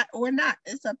it or not.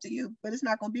 It's up to you, but it's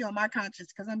not gonna be on my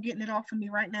conscience because I'm getting it off of me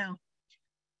right now.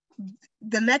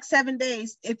 The next 7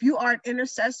 days, if you are an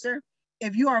intercessor,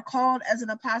 if you are called as an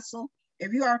apostle,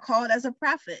 if you are called as a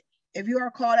prophet, if you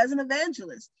are called as an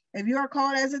evangelist, if you are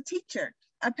called as a teacher,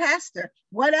 a pastor,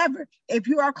 whatever, if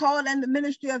you are called in the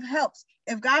ministry of helps,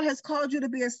 if God has called you to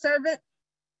be a servant,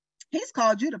 he's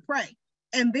called you to pray.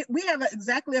 And we have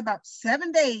exactly about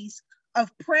 7 days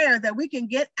of prayer that we can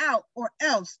get out, or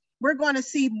else we're going to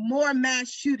see more mass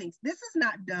shootings. This is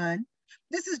not done.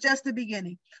 This is just the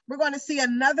beginning. We're going to see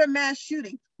another mass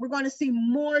shooting. We're going to see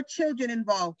more children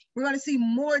involved. We're going to see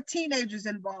more teenagers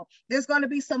involved. There's going to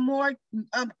be some more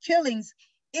killings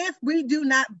if we do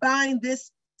not bind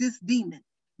this demon,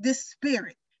 this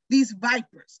spirit, these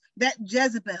vipers, that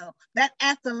Jezebel, that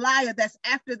Athaliah that's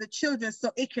after the children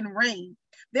so it can reign.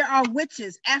 There are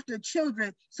witches after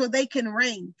children so they can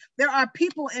reign. There are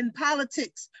people in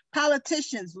politics,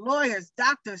 politicians, lawyers,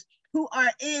 doctors who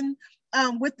are in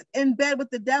bed with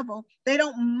the devil. They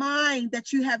don't mind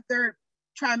that you have third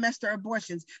trimester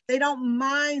abortions. They don't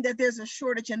mind that there's a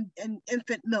shortage in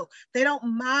infant milk. They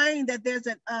don't mind that there's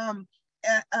a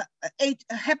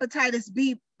hepatitis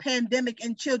B pandemic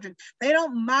in children. They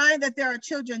don't mind that there are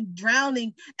children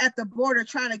drowning at the border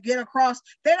trying to get across.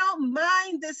 They don't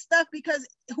mind this stuff because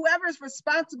whoever is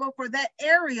responsible for that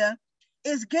area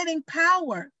is getting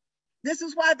power. This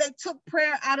is why they took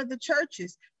prayer out of the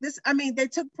churches. They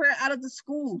took prayer out of the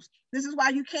schools. This is why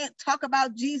you can't talk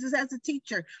about Jesus as a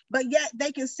teacher, but yet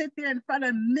they can sit there in front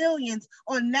of millions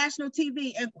on national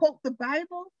TV and quote the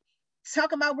Bible,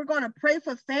 talk about we're going to pray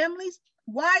for families.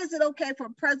 Why is it okay for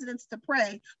presidents to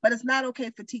pray, but it's not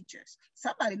okay for teachers?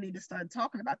 Somebody need to start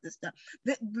talking about this stuff.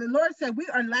 The Lord said we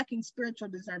are lacking spiritual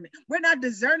discernment. We're not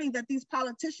discerning that these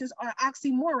politicians are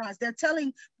oxymorons. They're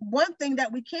telling one thing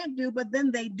that we can't do, but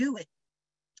then they do it.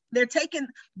 They're taking,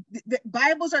 the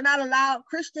Bibles are not allowed.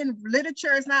 Christian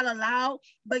literature is not allowed,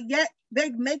 but yet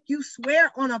they make you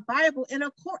swear on a Bible in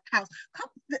a courthouse.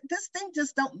 This thing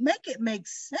just don't make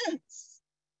sense.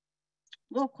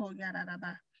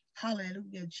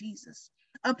 Hallelujah, Jesus.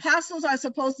 Apostles are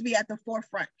supposed to be at the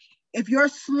forefront. If you're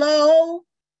slow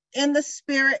in the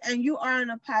spirit and you are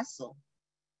an apostle,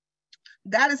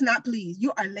 God is not pleased.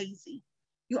 You are lazy.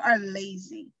 You are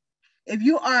lazy. If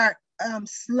you are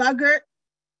sluggard,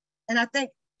 and I think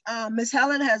Miss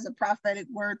Helen has a prophetic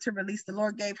word to release. The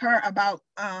Lord gave her about,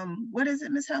 what is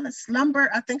it, Miss Helen? Slumber.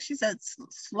 I think she said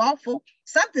slothful.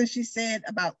 Something she said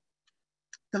about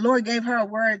the Lord gave her a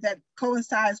word that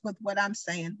coincides with what I'm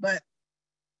saying. But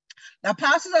the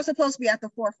apostles are supposed to be at the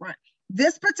forefront.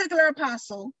 This particular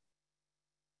apostle,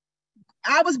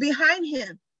 I was behind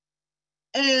him.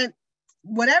 And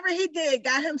whatever he did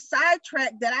got him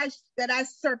sidetracked that I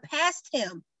surpassed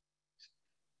him.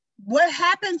 What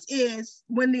happens is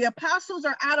when the apostles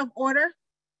are out of order,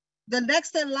 the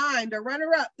next in line, the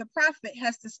runner-up, the prophet,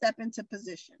 has to step into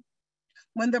position.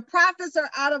 When the prophets are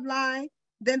out of line,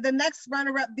 then the next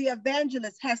runner-up, the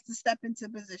evangelist, has to step into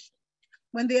position.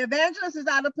 When the evangelist is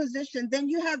out of position, then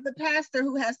you have the pastor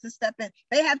who has to step in.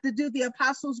 They have to do the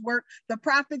apostles' work, the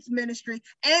prophet's ministry,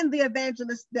 and the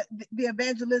evangelist, the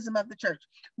evangelism of the church.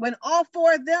 When all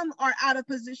four of them are out of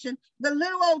position, the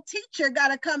little old teacher got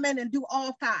to come in and do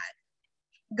all five.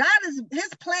 His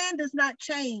plan does not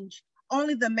change,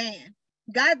 only the man.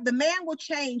 The man will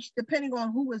change depending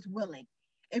on who is willing.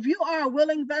 If you are a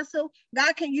willing vessel,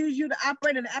 God can use you to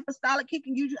operate in the apostolic. He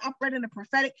can use you to operate in the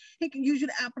prophetic. He can use you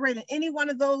to operate in any one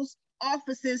of those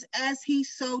offices as he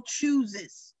so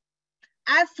chooses.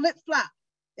 I flip-flop.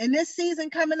 In this season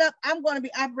coming up, I'm going to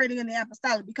be operating in the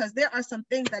apostolic because there are some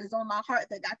things that is on my heart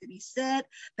that got to be said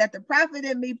that the prophet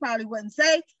in me probably wouldn't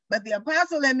say, but the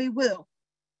apostle in me will.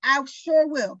 I sure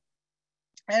will.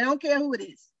 I don't care who it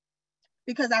is,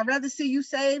 because I'd rather see you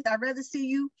saved. I'd rather see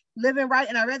you living right,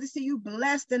 and I'd rather see you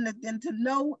blessed than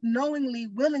to knowingly,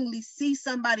 willingly see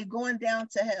somebody going down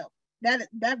to hell.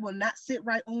 That will not sit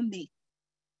right on me.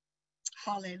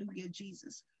 Hallelujah,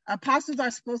 Jesus. Apostles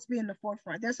are supposed to be in the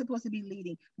forefront. They're supposed to be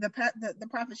leading. The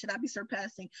prophet should not be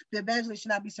surpassing. The evangelist should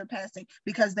not be surpassing,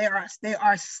 because they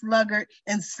are sluggard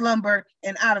and slumber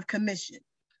and out of commission.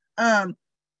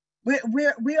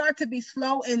 We are to be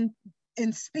slow in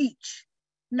speech,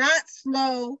 not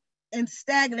slow and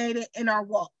stagnated in our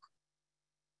walk.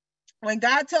 When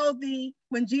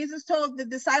Jesus told the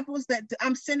disciples that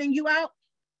I'm sending you out,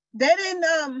 they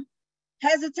didn't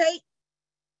hesitate.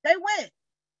 They went.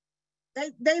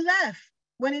 They left.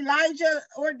 When Elijah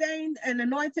ordained and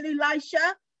anointed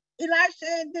Elisha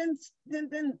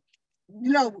didn't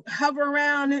hover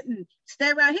around it and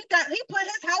stay around. He put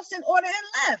his house in order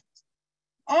and left.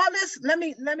 All this, let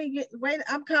me wait,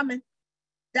 I'm coming.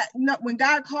 When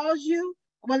God calls you,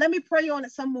 well, let me pray on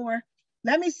it some more.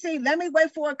 Let me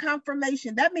wait for a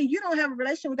confirmation. That means you don't have a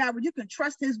relationship with God where you can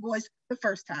trust his voice the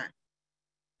first time.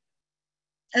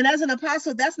 And as an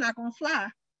apostle, that's not going to fly.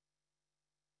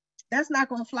 That's not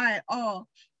going to fly at all.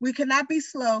 We cannot be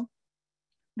slow.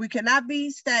 We cannot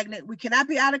be stagnant. We cannot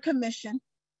be out of commission.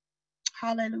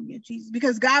 Hallelujah, Jesus.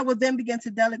 Because God will then begin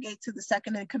to delegate to the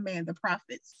second in command, the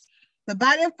prophets. The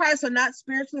body of Christ are not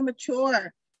spiritually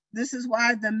mature. This is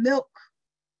why the milk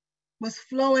was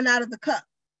flowing out of the cup.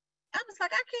 I was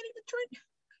like, I can't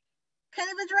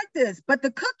even drink this. But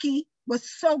the cookie was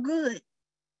so good.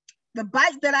 The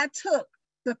bite that I took,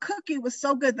 the cookie was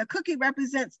so good. The cookie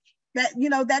represents that,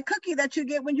 that cookie that you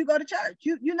get when you go to church.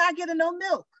 You're not getting no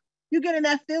milk. You're getting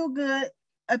that feel good,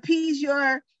 appease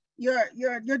your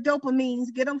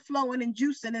dopamines, get them flowing and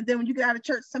juicing. And then when you get out of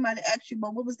church, somebody asks you,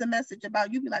 but what was the message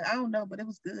about? You be like, I don't know, but it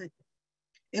was good.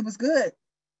 It was good.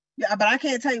 Yeah, but I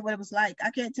can't tell you what it was like.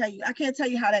 I can't tell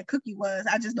you how that cookie was.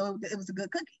 I just know it was a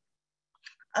good cookie.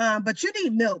 But you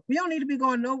need milk. You don't need to be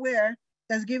going nowhere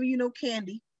that's giving you no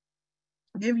candy,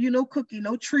 giving you no cookie,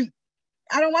 no treat.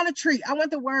 I don't want a treat. I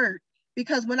want the word.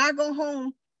 Because when I go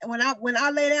home and when I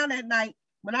lay down at night,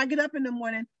 when I get up in the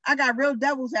morning, I got real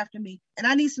devils after me, and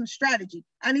I need some strategy.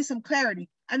 I need some clarity.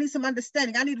 I need some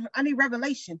understanding. I need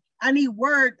revelation. I need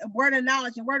word of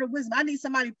knowledge and word of wisdom. I need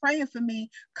somebody praying for me,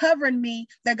 covering me,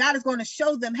 that God is going to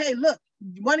show them, hey, look,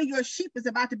 one of your sheep is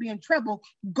about to be in trouble.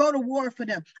 Go to war for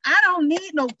them. I don't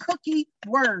need no cookie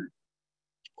word.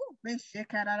 I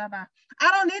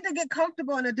don't need to get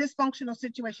comfortable in a dysfunctional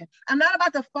situation. I'm not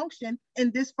about to function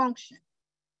in dysfunction.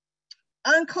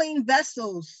 Unclean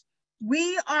vessels.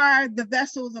 We are the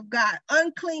vessels of God.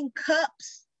 Unclean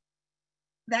cups.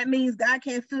 That means God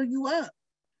can't fill you up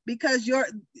because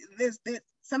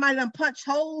somebody done punch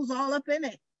holes all up in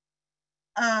it.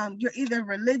 You're either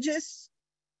religious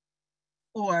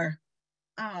or,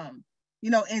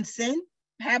 in sin,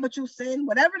 habitual sin,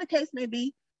 whatever the case may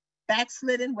be,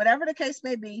 backslidden, whatever the case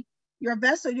may be, your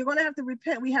vessel, you're going to have to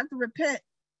repent. We have to repent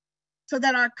so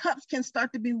that our cups can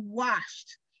start to be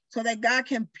washed, so that God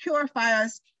can purify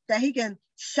us, that he can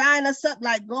shine us up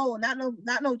like gold, not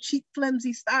no cheap,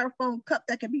 flimsy styrofoam cup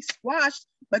that can be squashed,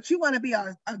 but you want to be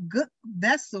a good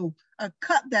vessel, a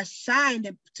cup that's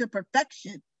shined to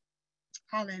perfection.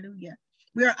 Hallelujah.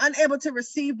 We are unable to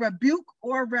receive rebuke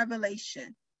or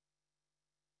revelation.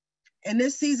 In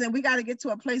this season, we got to get to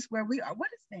a place where we are. What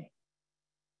is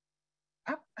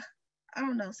that? I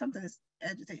don't know. Something is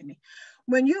agitating me.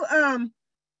 When you're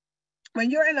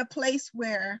in a place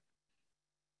where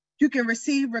you can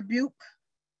receive rebuke,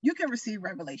 you can receive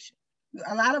revelation.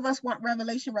 A lot of us want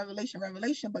revelation,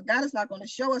 but God is not going to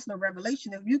show us no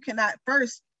revelation if you cannot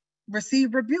first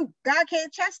receive rebuke. God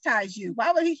can't chastise you.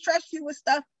 Why would he trust you with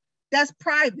stuff that's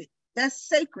private, that's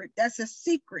sacred, that's a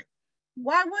secret?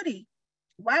 Why would he?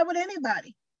 Why would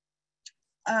anybody?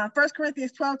 1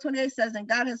 Corinthians 12:28 says, and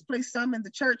God has placed some in the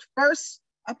church, first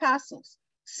apostles,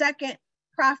 second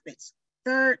prophets,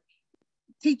 third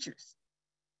teachers.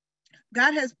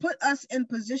 God has put us in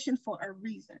position for a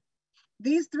reason.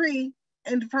 These three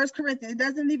in 1 Corinthians, it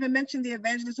doesn't even mention the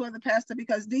evangelist or the pastor,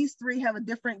 because these three have a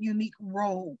different, unique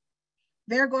role.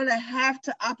 They're going to have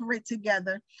to operate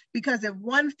together, because if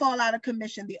one fall out of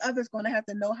commission, the other's going to have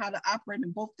to know how to operate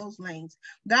in both those lanes.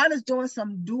 God is doing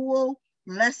some dual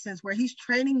lessons where he's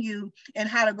training you in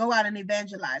how to go out and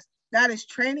evangelize. God is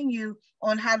training you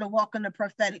on how to walk in the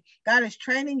prophetic. God is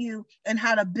training you in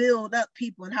how to build up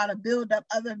people and how to build up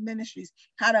other ministries,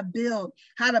 how to build,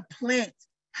 how to plant,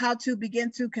 how to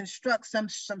begin to construct some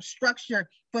structure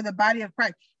for the body of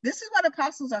Christ. This is what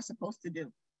apostles are supposed to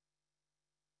do.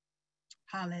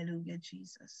 Hallelujah,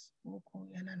 Jesus.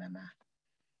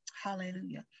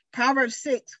 Hallelujah. Proverbs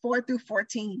 6, 4 through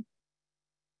 14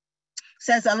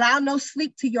 says, allow no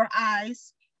sleep to your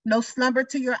eyes, no slumber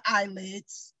to your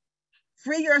eyelids.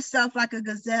 Free yourself like a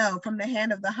gazelle from the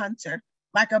hand of the hunter,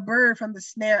 like a bird from the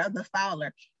snare of the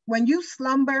fowler. When you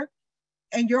slumber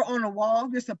and you're on a wall,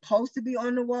 you're supposed to be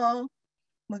on the wall.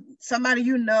 When somebody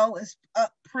you know is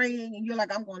up praying and you're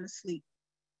like, I'm going to sleep.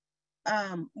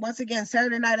 Once again,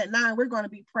 Saturday night at 9, we're going to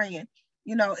be praying.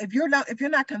 You know, if you're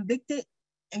not convicted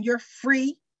and you're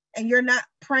free and you're not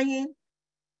praying,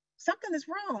 something is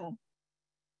wrong.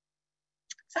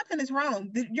 Something is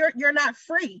wrong. You're not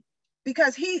free,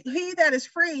 because he that is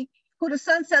free, who the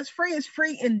Son sets free, is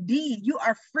free indeed. You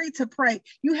are free to pray.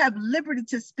 You have liberty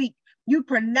to speak. You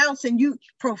pronounce and you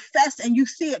profess and you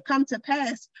see it come to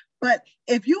pass. But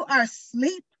if you are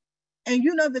asleep and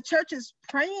you know the church is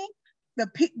praying,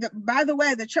 by the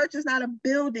way, the church is not a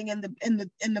building in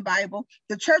the Bible.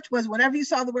 The church was, whenever you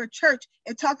saw the word church,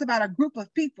 it talked about a group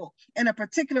of people in a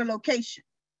particular location.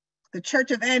 The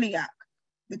church of Antioch,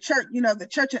 the church, the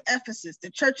church of Ephesus,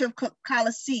 the church of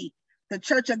Colossae, the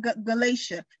church of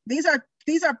Galatia. These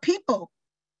are people,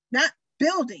 not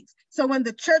buildings. So when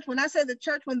I say the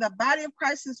church, when the body of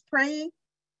Christ is praying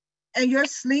and you're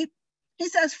asleep, he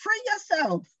says, free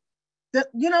yourself.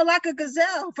 Like a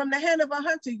gazelle from the hand of a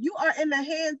hunter. You are in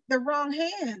the wrong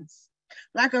hands.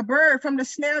 Like a bird from the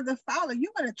snare of the fowler.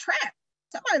 You in a trap.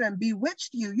 Somebody done bewitched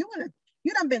you.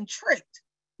 You done been tricked.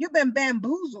 You've been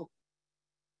bamboozled.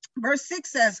 Verse 6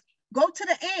 says, go to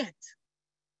the ant,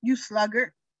 you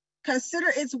sluggard. Consider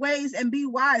its ways and be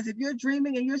wise. If you're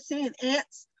dreaming and you're seeing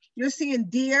ants, you're seeing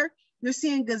deer, you're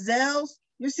seeing gazelles,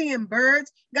 you're seeing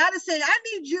birds, God is saying, I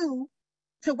need you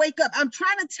to wake up. I'm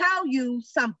trying to tell you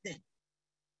something.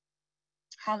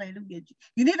 Hallelujah.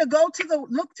 You need to look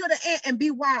to the ant and be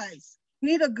wise.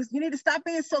 You need to stop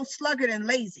being so sluggard and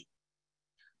lazy.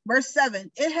 Verse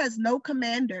 7, it has no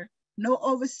commander, no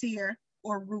overseer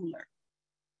or ruler.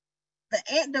 The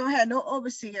ant don't have no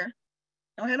overseer,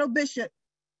 don't have no bishop,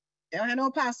 they don't have no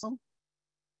apostle,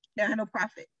 they don't have no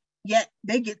prophet. Yet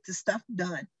they get the stuff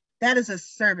done. That is a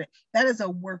servant. That is a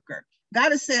worker.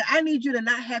 God has said, I need you to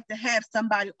not have to have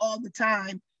somebody all the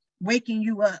time waking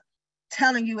you up,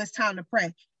 telling you it's time to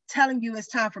pray, telling you it's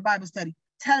time for Bible study,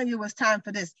 telling you it's time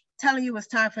for this, telling you it's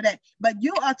time for that. But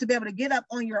you ought to be able to get up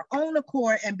on your own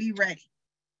accord and be ready.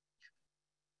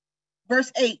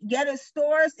 Verse 8, yet it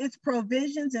stores its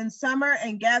provisions in summer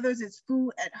and gathers its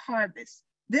food at harvest.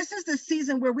 This is the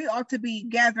season where we ought to be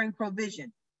gathering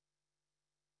provision.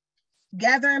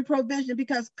 Gathering provision,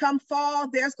 because come fall,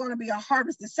 there's going to be a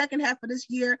harvest. The second half of this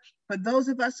year, for those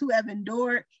of us who have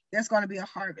endured, there's going to be a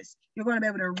harvest. You're going to be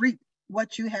able to reap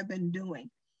what you have been doing.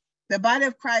 The body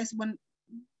of Christ, when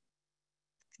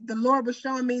the Lord was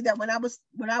showing me that when I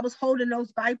was holding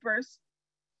those vipers,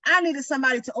 I needed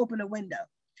somebody to open a window.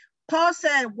 Paul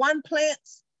said, one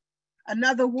plants,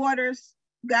 another waters,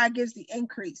 God gives the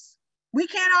increase. We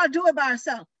can't all do it by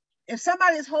ourselves. If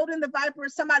somebody is holding the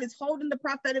vipers, somebody's holding the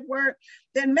prophetic word,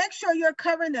 then make sure you're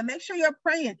covering them. Make sure you're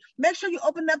praying. Make sure you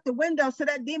open up the window so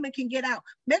that demon can get out.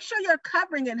 Make sure you're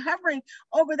covering and hovering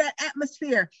over that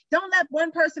atmosphere. Don't let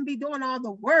one person be doing all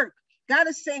the work. God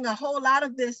is saying a whole lot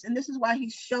of this, and this is why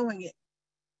he's showing it.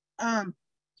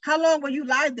 How long will you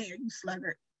lie there, you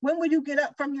sluggard? When will you get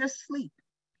up from your sleep?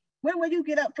 When will you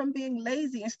get up from being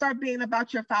lazy and start being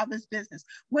about your Father's business?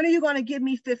 When are you going to give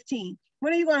me 15?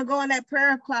 When are you going to go in that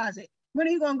prayer closet? When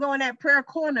are you going to go in that prayer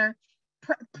corner?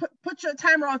 Put your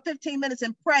timer on 15 minutes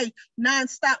and pray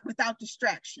nonstop without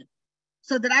distraction,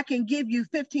 so that I can give you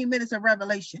 15 minutes of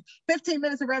revelation. 15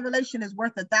 minutes of revelation is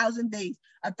worth 1,000 days.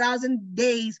 1,000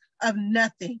 days of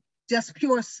nothing, just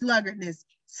pure sluggardness,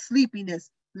 sleepiness,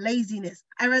 laziness.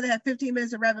 I'd rather have 15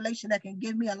 minutes of revelation that can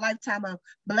give me a lifetime of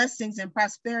blessings and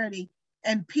prosperity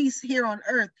and peace here on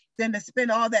earth than to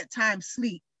spend all that time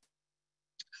sleep.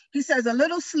 He says, a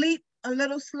little sleep, a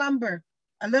little slumber,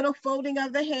 a little folding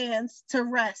of the hands to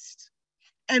rest,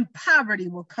 and poverty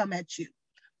will come at you.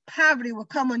 Poverty will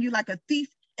come on you like a thief,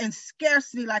 and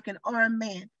scarcity like an armed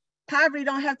man. Poverty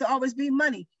don't have to always be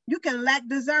money. You can lack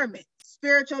discernment,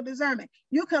 spiritual discernment.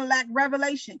 You can lack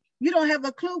revelation. You don't have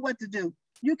a clue what to do.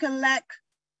 You can lack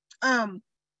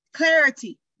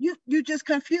clarity. You just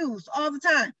confused all the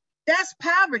time. That's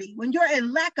poverty, when you're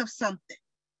in lack of something.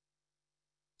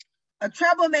 A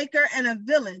troublemaker and a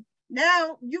villain.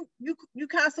 Now you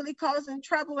constantly causing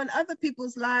trouble in other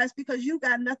people's lives because you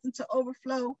got nothing to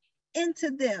overflow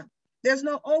into them. There's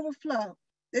no overflow.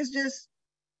 There's just,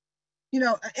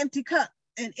 an empty cup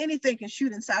and anything can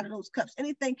shoot inside of those cups.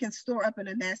 Anything can store up in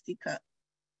a nasty cup.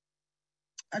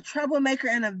 A troublemaker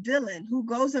and a villain who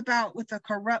goes about with a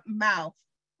corrupt mouth.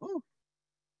 Ooh,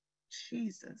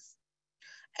 Jesus.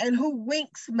 And who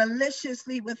winks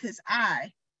maliciously with his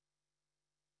eye,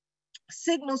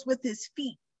 signals with his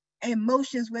feet, and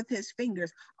motions with his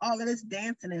fingers. All of this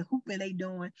dancing and hooping they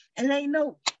doing, and ain't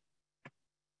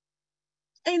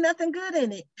nothing good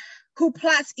in it. Who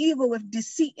plots evil with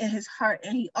deceit in his heart,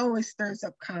 and he always stirs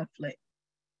up conflict.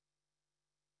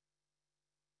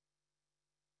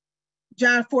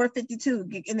 John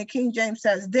 4:52 in the King James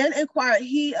says, then inquired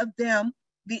he of them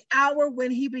the hour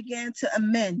when he began to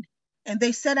amend. And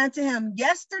they said unto him,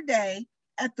 yesterday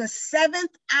at the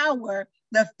 7th hour,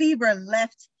 the fever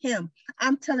left him.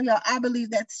 I'm telling y'all, I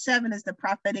believe that 7 is the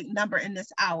prophetic number in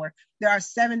this hour. There are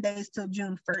 7 days till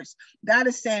June 1st. God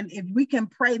is saying, if we can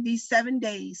pray these 7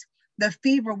 days, the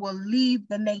fever will leave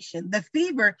the nation. The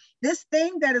fever, this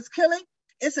thing that is killing,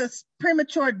 it's a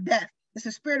premature death. It's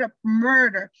a spirit of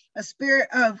murder, a spirit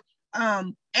of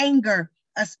anger,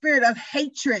 a spirit of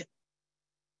hatred.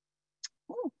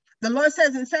 Ooh. The Lord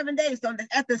says in 7 days,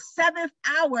 at the 7th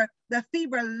hour, the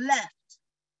fever left.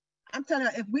 I'm telling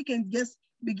you, if we can just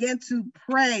begin to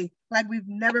pray like we've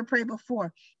never prayed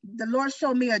before. The Lord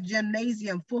showed me a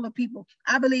gymnasium full of people.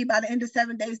 I believe by the end of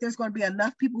 7 days, there's going to be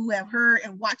enough people who have heard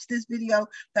and watched this video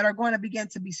that are going to begin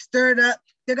to be stirred up.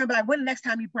 They're going to be like, when the next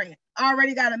time you praying? I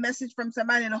already got a message from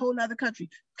somebody in a whole nother country.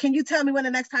 Can you tell me when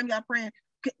the next time y'all praying?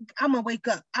 I'm going to wake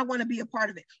up. I want to be a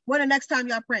part of it. When the next time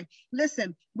y'all praying?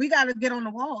 Listen, we got to get on the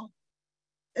wall.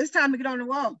 It's time to get on the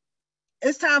wall.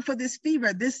 It's time for this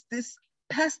fever, this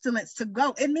pestilence to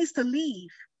go. It needs to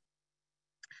leave.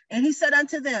 And he said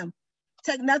unto them,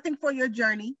 take nothing for your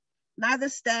journey, neither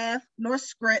staff, nor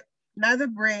scrip, neither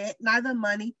bread, neither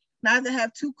money, neither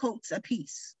have 2 coats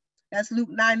apiece. That's Luke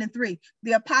 9:3.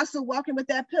 The apostle walking with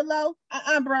that pillow,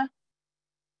 bruh.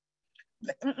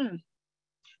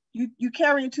 You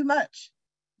carrying too much.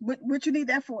 What you need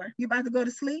that for? You about to go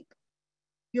to sleep?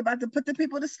 You about to put the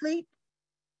people to sleep?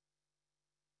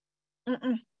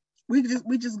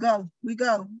 We just go. We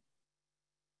go.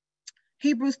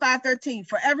 Hebrews 5:13.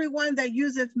 For everyone that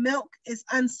useth milk is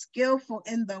unskillful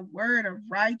in the word of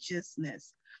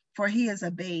righteousness, for he is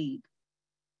a babe.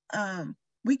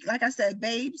 Like I said,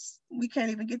 babes, we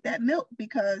can't even get that milk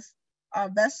because our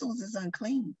vessels is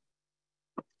unclean.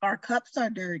 Our cups are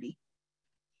dirty.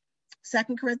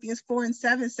 2 Corinthians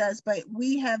 4:7 says, but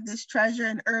we have this treasure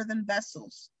in earthen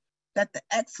vessels, that the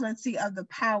excellency of the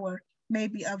power may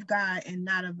be of God and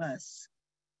not of us.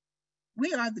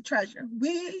 We are the treasure.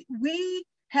 We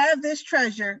have this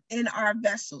treasure in our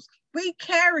vessels. We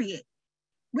carry it.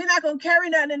 We're not going to carry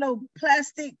nothing in no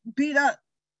plastic beat up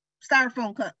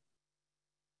styrofoam cup.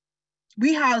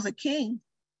 We house a king.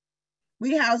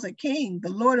 We house a king, the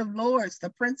Lord of Lords, the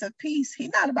Prince of Peace. He's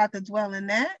not about to dwell in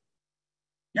that.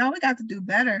 Y'all, we got to do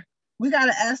better. We got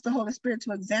to ask the Holy Spirit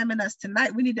to examine us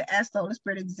tonight. We need to ask the Holy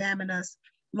Spirit to examine us.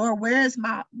 Lord, where is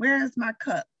my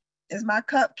cup? Is my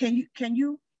cup,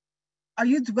 are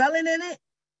you dwelling in it?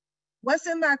 What's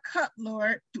in my cup,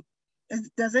 Lord?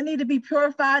 Does it need to be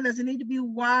purified? Does it need to be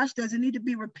washed? Does it need to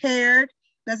be repaired?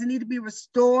 Does it need to be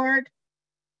restored?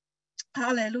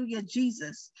 Hallelujah,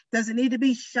 Jesus. Does it need to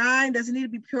be shined? Does it need to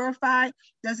be purified?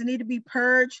 Does it need to be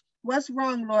purged? What's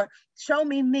wrong, Lord? Show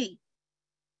me.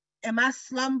 Am I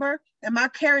slumber? Am I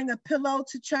carrying a pillow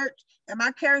to church? Am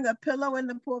I carrying a pillow in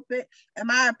the pulpit?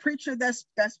 Am I a preacher that's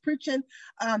preaching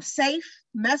safe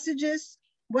messages?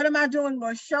 What am I doing,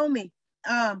 Lord? Show me.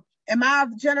 Am I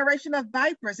a generation of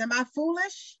vipers? Am I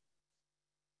foolish?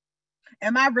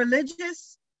 Am I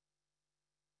religious?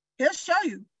 He'll show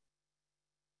you.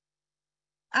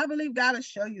 I believe God will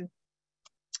show you.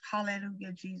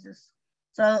 Hallelujah, Jesus.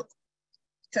 So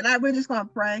tonight we're just going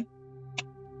to pray.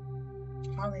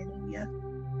 Hallelujah.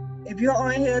 If you're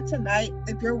on here tonight,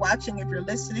 if you're watching, if you're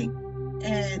listening,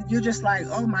 and you're just like,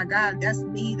 oh my God, that's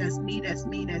me.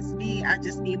 I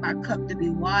just need my cup to be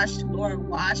washed. Lord,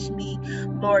 wash me.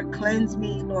 Lord, cleanse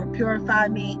me. Lord, purify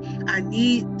me. I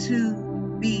need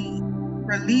to be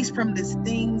released from these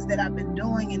things that I've been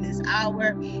doing in this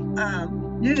hour.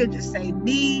 You can just say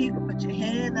me. You can put your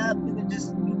hand up. You can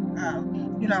just,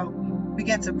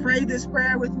 begin to pray this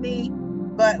prayer with me.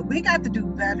 But we got to do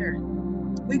better.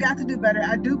 We got to do better.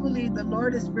 I do believe the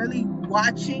Lord is really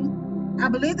watching. I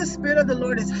believe the Spirit of the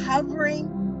Lord is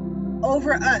hovering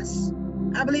over us.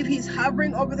 I believe he's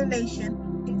hovering over the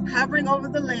nation. He's hovering over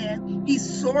the land.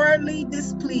 He's sorely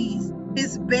displeased.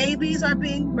 His babies are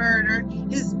being murdered.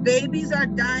 His babies are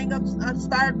dying of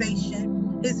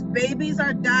starvation. His babies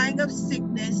are dying of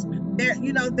sickness.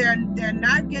 They're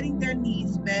not getting their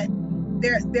needs met.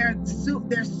 They're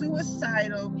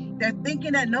suicidal. They're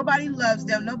thinking that nobody loves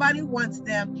them, nobody wants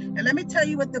them. And let me tell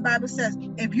you what the Bible says.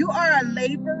 If you are a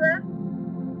laborer,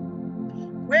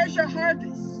 where's your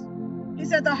harvest? He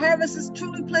said the harvest is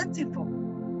truly plentiful.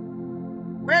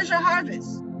 Where's your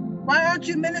harvest? Why aren't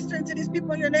you ministering to these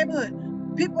people in your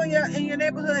neighborhood? People in your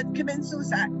neighborhood committing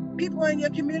suicide. People in your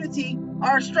community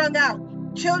are strung out.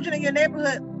 Children in your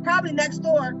neighborhood, probably next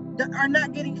door, are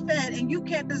not getting fed, and you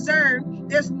can't discern.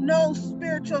 There's no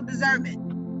spiritual discernment.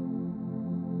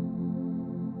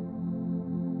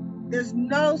 There's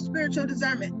no spiritual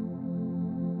discernment.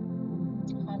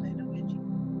 Hallelujah.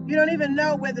 You don't even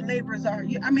know where the laborers are.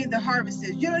 The harvest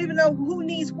is. You don't even know who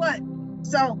needs what.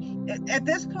 So at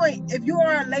this point, if you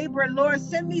are a laborer, Lord,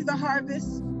 send me the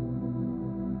harvest.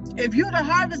 If you're the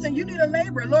harvest and you need a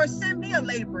laborer, Lord, send me a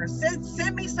laborer.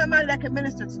 Send me somebody that can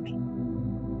minister to me.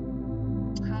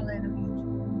 Hallelujah.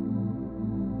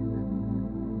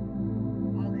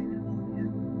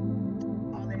 Hallelujah.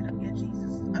 Hallelujah,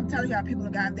 Jesus. I'm telling y'all, people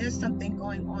of God, there's something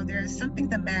going on. There is something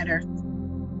the matter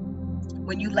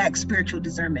when you lack spiritual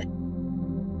discernment.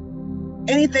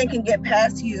 Anything can get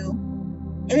past you.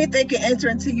 Anything can enter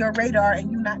into your radar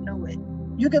and you not know it.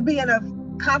 You could be in a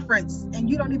conference and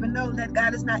you don't even know that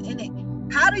God is not in it.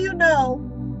 How do you know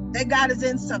that God is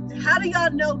in something? How do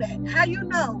y'all know that? How you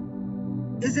know?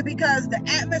 Is it because the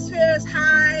atmosphere is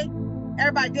high,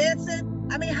 everybody dancing?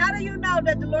 How do you know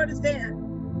that the Lord is there?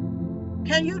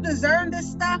 Can you discern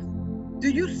this stuff? Do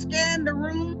you scan the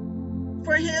room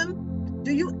for him?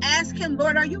 Do you ask him,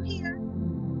 Lord, are you here?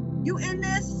 You in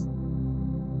this?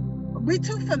 We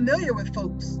too familiar with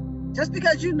folks. Just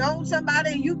because you know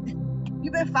somebody and you've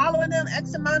been following them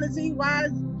X amount of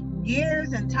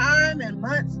years and time and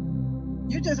months,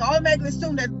 you just automatically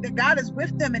assume that God is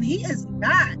with them, and he is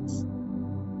not.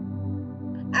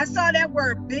 I saw that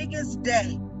word biggest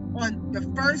day on the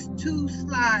first two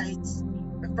slides.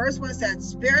 The first one said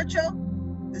spiritual.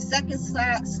 The second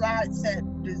slide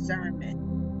said discernment.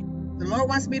 The Lord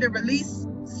wants me to release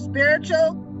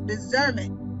spiritual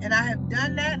discernment. And I have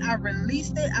done that. I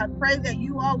released it. I pray that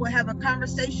you all will have a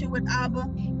conversation with Abba.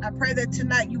 I pray that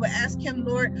tonight you will ask him,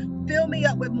 Lord, fill me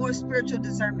up with more spiritual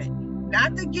discernment.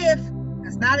 Not the gift.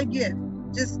 That's not a gift.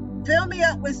 Just fill me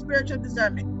up with spiritual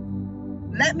discernment.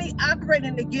 Let me operate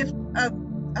in the gift of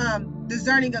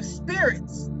discerning of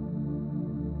spirits.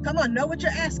 Come on, know what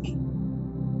you're asking.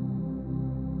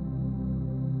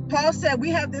 Paul said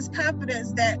we have this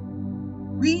confidence that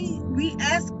we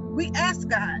ask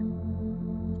God.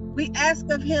 We ask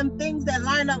of him things that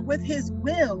line up with his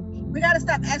will. We got to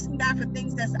stop asking God for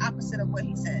things that's the opposite of what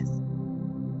he says.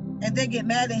 And then get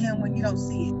mad at him when you don't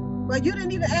see it. But you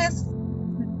didn't even ask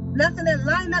nothing that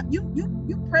lined up. You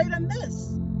prayed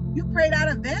amiss. You prayed out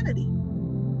of vanity.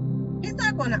 He's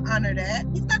not going to honor that.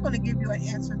 He's not going to give you an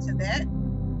answer to that.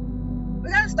 We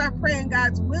got to start praying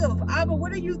God's will. Abba,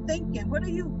 what are you thinking?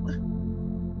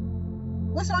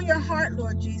 What's on your heart,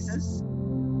 Lord Jesus?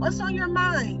 What's on your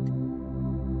mind?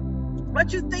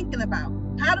 What you thinking about?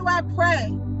 How do I pray?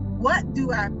 What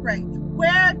do I pray?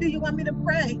 Where do you want me to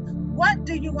pray? What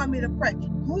do you want me to pray?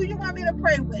 Who you want me to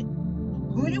pray with?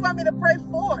 Who you want me to pray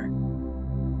for?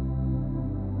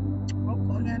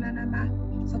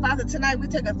 So Father, tonight we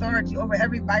take authority over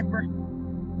every viper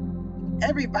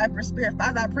spirit.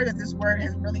 Father, I pray that this word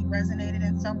has really resonated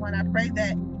in someone. I pray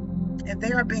that if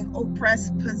they are being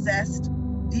oppressed, possessed,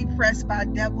 depressed by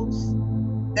devils,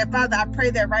 that Father, I pray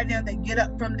that right now they get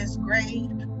up from this grave,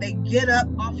 they get up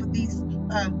off of these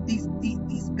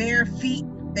bare feet,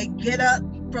 they get up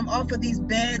from off of these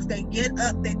beds, they get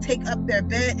up, they take up their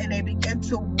bed, and they begin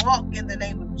to walk in the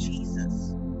name of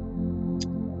Jesus.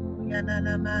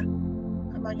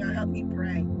 Come on, y'all, help me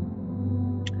pray.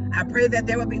 I pray that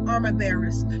there will be armor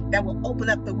bearers that will open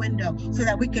up the window so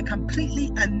that we can completely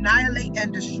annihilate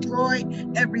and destroy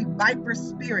every viper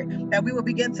spirit, that we will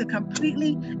begin to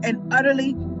completely and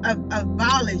utterly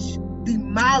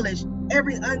demolish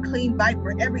every unclean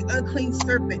viper, every unclean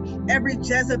serpent, every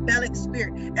Jezebelic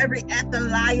spirit, every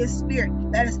Athaliah spirit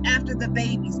that is after the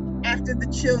babies, after the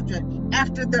children,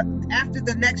 after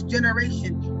the next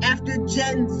generation, after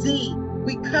Gen Z.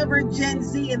 We cover Gen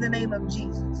Z in the name of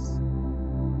Jesus.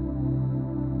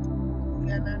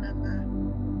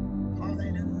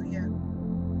 Hallelujah.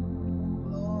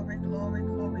 Glory, glory,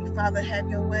 glory. Father, have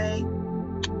your way.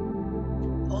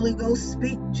 Holy Ghost,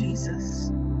 speak,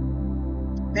 Jesus.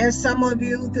 There's some of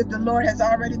you that the Lord has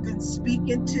already been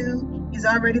speaking to. He's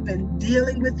already been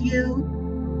dealing with you.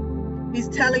 He's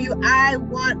telling you, I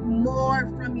want more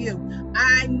from you.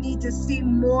 I need to see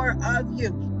more of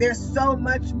you. There's so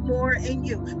much more in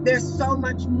you. There's so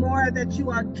much more that you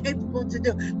are capable to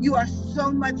do. You are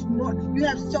so much more. You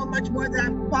have so much more that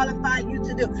I've qualified you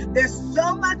to do. There's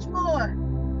so much more.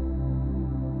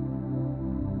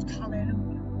 Hallelujah.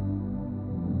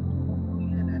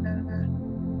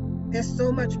 There's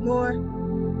so much more.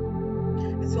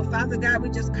 And so, Father God, we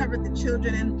just covered the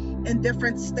children in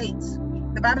different states.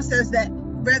 The Bible says that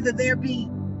whether there be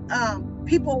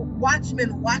people,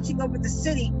 watchmen watching over the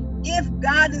city, if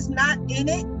God is not in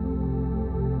it,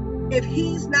 if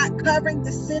he's not covering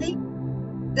the city,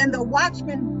 then the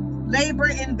watchmen labor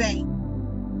in vain.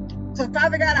 So,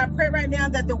 Father God, I pray right now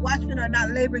that the watchmen are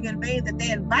not laboring in vain, that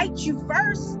they invite you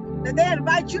first, that they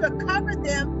invite you to cover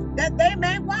them, that they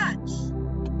may watch.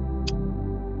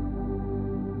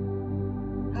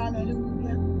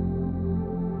 Hallelujah.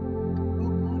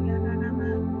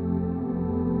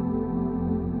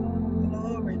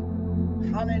 Glory.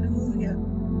 Hallelujah.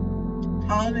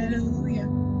 Hallelujah.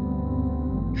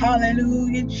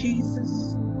 Hallelujah,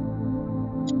 Jesus.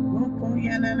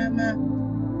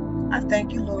 I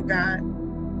thank you, Lord God.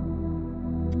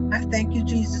 I thank you,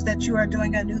 Jesus, that you are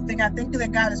doing a new thing. I thank you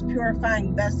that God is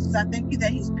purifying vessels. I thank you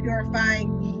that he's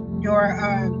purifying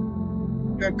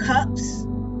your cups.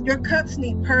 Your cups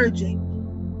need purging.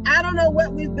 I don't know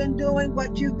what we've been doing,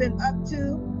 what you've been up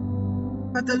to,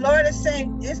 but the Lord is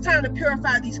saying it's time to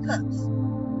purify these cups.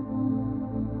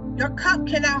 Your cup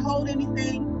cannot hold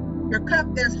anything. Your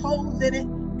cup, there's holes in it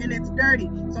and it's dirty.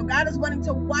 So God is wanting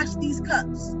to wash these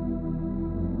cups.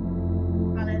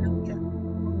 Hallelujah.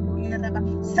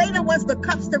 Satan wants the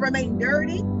cups to remain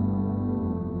dirty.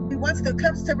 He wants the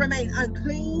cups to remain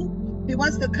unclean. He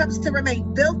wants the cups to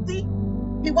remain filthy.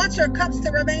 He wants your cups to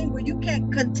remain where you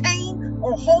can't contain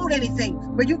or hold anything,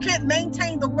 where you can't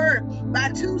maintain the word. By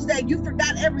Tuesday, you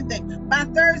forgot everything. By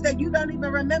Thursday, you don't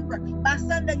even remember. By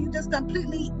Sunday, you just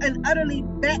completely and utterly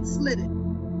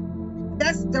backslidden.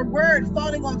 That's the word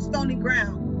falling on stony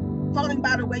ground, falling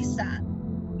by the wayside,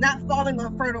 not falling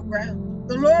on fertile ground.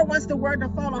 The Lord wants the word to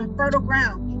fall on fertile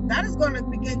ground. God is going to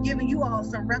begin giving you all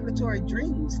some revelatory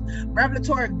dreams,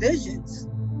 revelatory visions.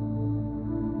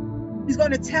 He's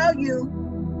going to tell you,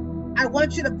 I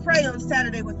want you to pray on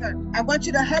Saturday with her. I want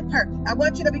you to help her. I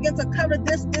want you to begin to cover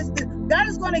this. God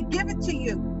is going to give it to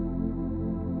you.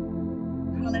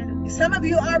 Hallelujah. Some of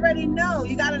you already know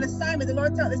you got an assignment. The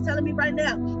Lord is telling me right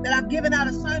now that I've given out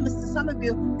assignments to some of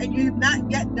you and you've not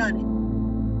yet done it.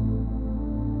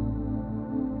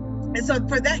 And so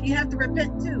for that, you have to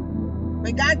repent too.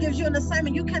 When God gives you an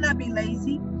assignment, you cannot be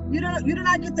lazy. You do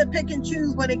not get to pick and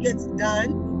choose when it gets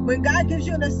done. When God gives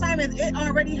you an assignment, it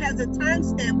already has a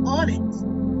timestamp on it.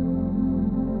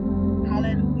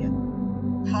 Hallelujah.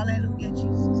 Hallelujah,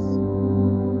 Jesus.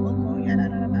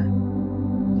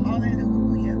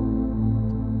 Hallelujah.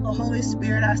 Oh, Holy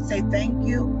Spirit, I say thank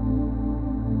you.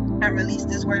 I release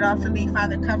this word off of me.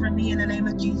 Father, cover me in the name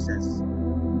of Jesus.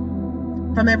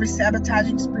 From every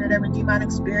sabotaging spirit, every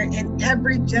demonic spirit, and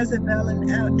every Jezebel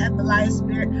and Athaliah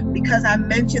spirit, because I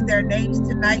mentioned their names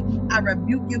tonight, I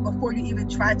rebuke you before you even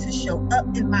try to show up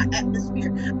in my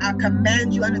atmosphere. I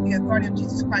command you under the authority of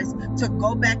Jesus Christ to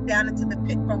go back down into the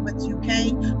pit from which you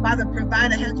came. Father,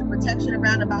 provide a hedge of protection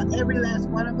around about every last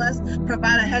one of us.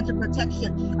 Provide a hedge of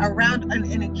protection around and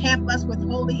encamp us with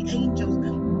holy angels.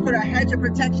 Put a hedge of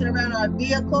protection around our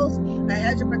vehicles, a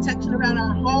hedge of protection around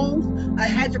our homes, a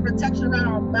hedge of protection around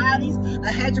our bodies,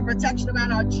 a hedge of protection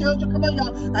around our children. Come on,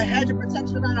 y'all. A hedge of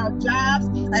protection around our jobs,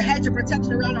 a hedge of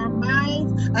protection around our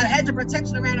minds, a hedge of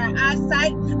protection around our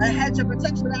eyesight, a hedge of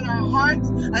protection around our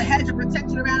hearts, a hedge of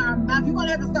protection around our mouth. You're going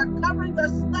to have to start covering the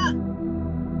stuff.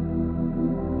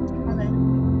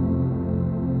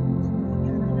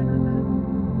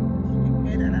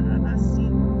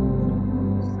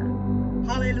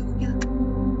 Hallelujah.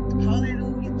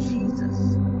 Hallelujah, Jesus.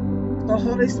 The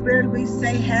Holy Spirit, we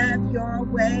say, have your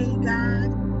way,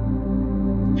 God.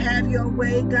 Have your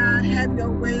way, God. Have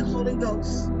your way, Holy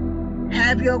Ghost.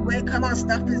 Have your way. Come on,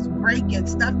 stuff is breaking.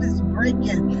 Stuff is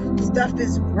breaking. Stuff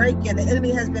is breaking. The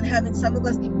enemy has been having some of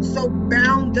us so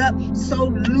bound up, so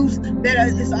loose, that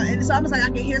it's almost like I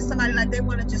can hear somebody like they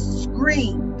want to just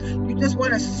scream. You just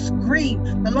want to scream.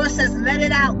 The Lord says, let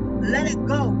it out. Let it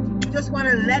go. You just want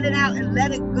to let it out and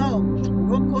let it go.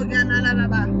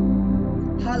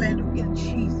 Hallelujah,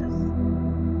 Jesus.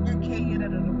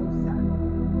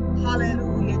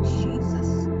 Hallelujah,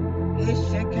 Jesus.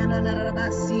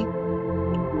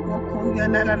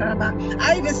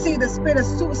 I even see the spirit of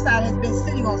suicide has been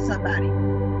sitting on somebody.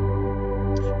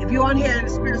 If you're on here and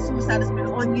the spirit of suicide has been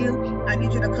on you, I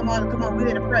need you to come on. We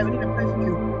need to pray. We need to pray for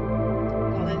you.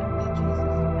 Hallelujah.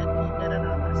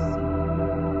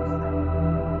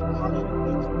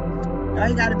 Now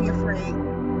you gotta be afraid.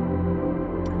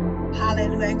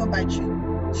 Hallelujah. I ain't gonna bite you.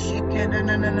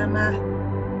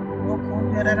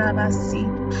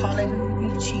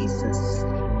 Hallelujah, Jesus.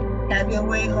 Have your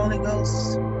way, Holy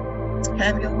Ghost.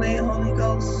 Have your way, Holy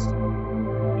Ghost.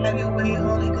 Have your way,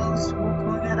 Holy Ghost.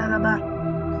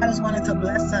 God is wanting to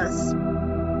bless us.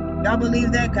 Y'all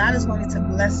believe that? God is wanting to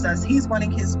bless us. He's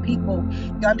wanting his people.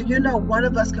 Y'all, do you know one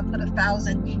of us can put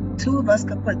 1,000, two of us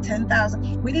can put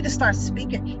 10,000? We need to start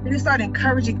speaking. We need to start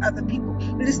encouraging other people.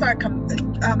 We need to start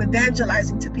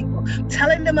evangelizing to people,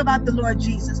 telling them about the Lord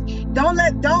Jesus. Don't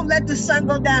let the sun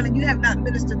go down and you have not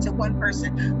ministered to one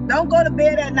person. Don't go to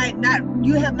bed at night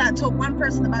you have not told one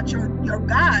person about your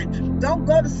God. Don't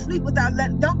go to sleep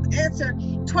don't answer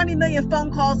 20 million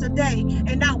phone calls a day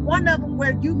and not one of them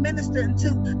where you minister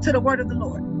to the word of the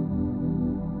Lord.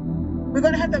 We're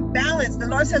going to have to balance. The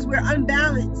Lord says we're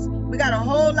unbalanced. We got a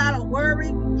whole lot of worry,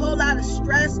 a whole lot of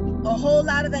stress, a whole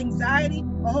lot of anxiety,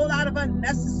 a whole lot of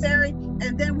unnecessary.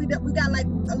 And then we got like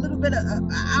a little bit of an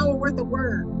hour worth of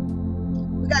word.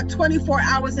 We got 24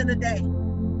 hours in a day.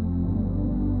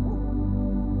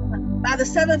 By the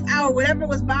 7th hour, whatever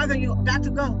was bothering you, got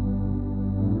to go.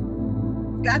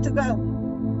 Got to go.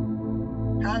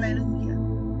 Hallelujah.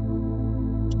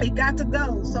 It got to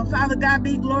go. So Father God,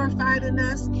 be glorified in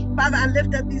us. Father, I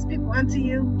lift up these people unto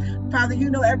you. Father, you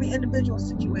know every individual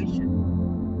situation,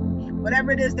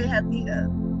 whatever it is they have need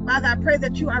of. Father, I pray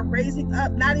that you are raising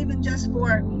up, not even just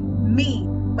for me,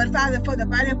 but Father, for the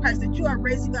body of Christ, that you are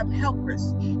raising up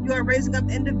helpers. You are raising up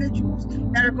individuals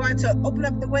that are going to open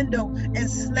up the window and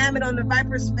slam it on the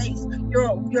viper's face.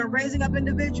 You're raising up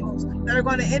individuals that are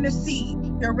going to intercede.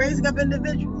 You're raising up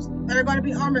individuals that are going to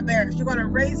be armor bearers. You're going to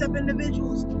raise up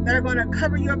individuals that are going to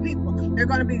cover your people. You're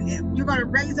going to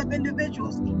raise up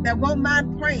individuals that won't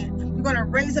mind praying. You're going to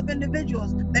raise up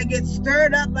individuals that get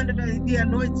stirred up under the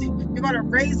anointing. You're going to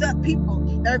raise up people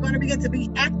that are going to begin to be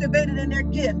activated in their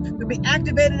gift. They'll be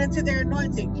activated into their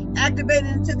anointing,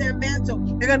 activated into their mantle.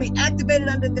 They're going to be activated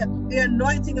under the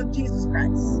anointing of Jesus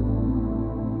Christ.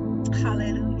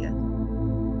 Hallelujah.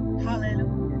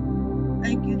 Hallelujah.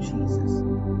 Thank you, Jesus.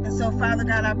 And so, Father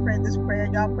God, I pray this prayer.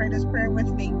 Y'all pray this prayer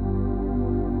with me.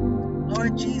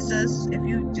 Lord Jesus, if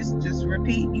you just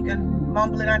repeat, you can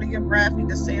mumble it under your breath. You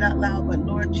can say it out loud. But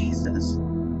Lord Jesus,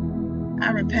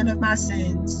 I repent of my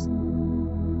sins.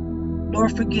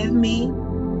 Lord, forgive me.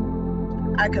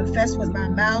 I confess with my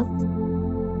mouth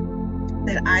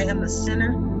that I am a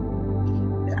sinner,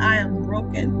 that I am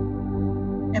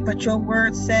broken. And but your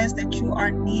word says that you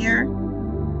are near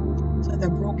to the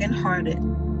brokenhearted,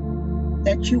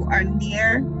 that you are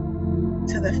near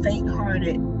to the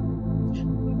faint-hearted.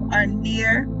 You are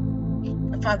near,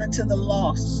 Father, to the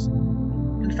lost.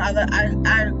 And Father,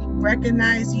 I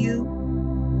recognize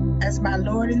you as my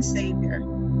Lord and Savior.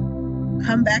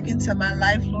 Come back into my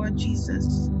life, Lord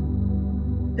Jesus.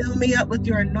 Fill me up with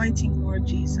your anointing, Lord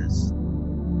Jesus.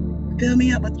 Fill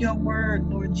me up with your word,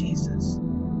 Lord Jesus.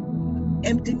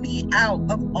 Empty me out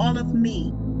of all of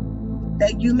me,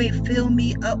 that you may fill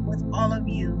me up with all of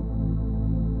you.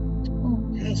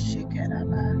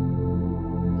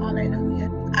 Hallelujah.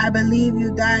 I believe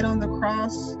you died on the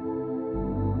cross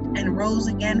and rose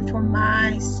again for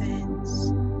my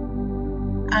sins.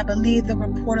 I believe the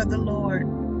report of the Lord.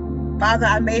 Father,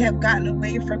 I may have gotten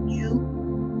away from you,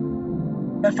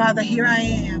 but Father, here I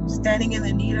am, standing in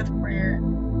the need of prayer.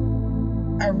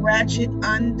 A wretched,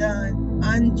 undone,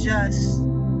 unjust,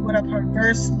 with a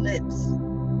perverse lips.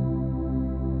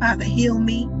 Father, heal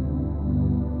me.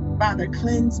 Father,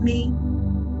 cleanse me.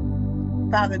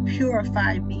 Father,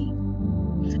 purify me.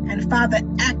 And Father,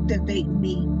 activate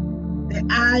me, that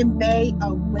I may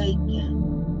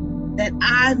awaken, that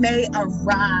I may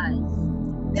arise,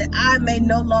 that I may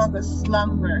no longer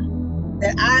slumber,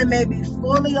 that I may be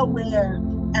fully aware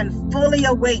and fully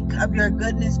awake of your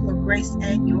goodness, your grace,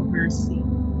 and your mercy.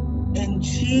 In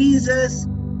Jesus'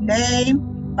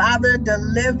 name, Father,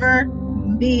 deliver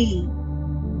me.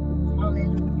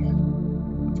 Hallelujah.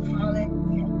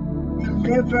 Hallelujah.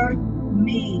 Deliver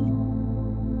me.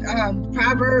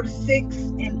 Proverbs 6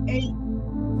 and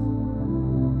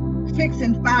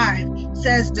 5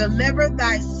 says, deliver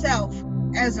thyself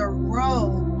as a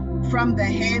robe from the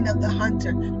hand of the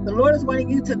hunter. The Lord is wanting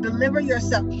you to deliver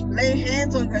yourself. Lay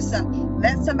hands on yourself.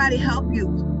 Let somebody help you.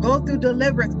 Go through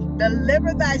deliverance.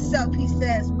 Deliver thyself, he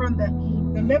says,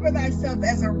 deliver thyself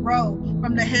as a robe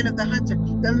from the hand of the hunter.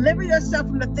 Deliver yourself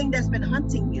from the thing that's been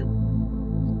hunting you.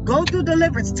 Go through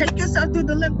deliverance. Take yourself through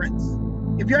deliverance.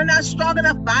 If you're not strong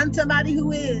enough, find somebody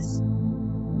who is.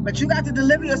 But you got to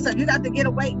deliver yourself. You got to get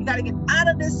away. You got to get out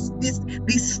of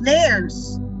these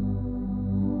snares.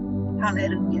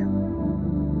 Hallelujah.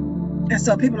 And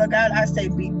so, people of God, I say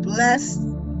be blessed,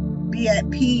 be at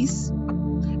peace.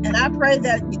 And I pray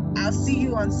that I'll see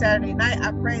you on Saturday night.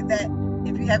 I pray that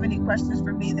if you have any questions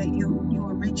for me, that you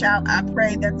will reach out. I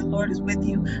pray that the Lord is with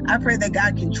you. I pray that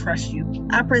God can trust you.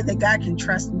 I pray that God can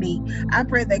trust me. I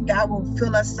pray that God will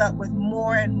fill us up with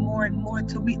more and more and more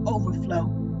till we overflow.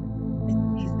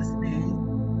 In Jesus' name.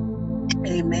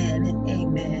 Amen and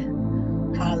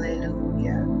amen.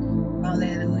 Hallelujah.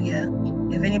 Hallelujah.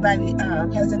 If anybody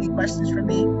has any questions for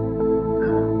me,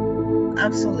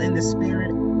 I'm so in the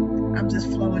spirit. I'm just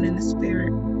flowing in the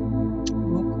spirit.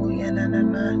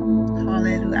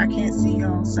 Hallelujah. I can't see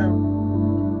y'all, so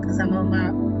because I'm on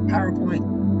my PowerPoint.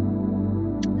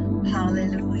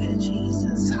 Hallelujah,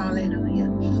 Jesus. Hallelujah.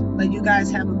 But you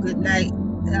guys have a good night.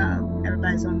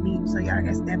 Everybody's on mute, so I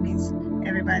guess that means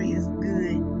everybody is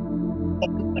good.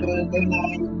 Good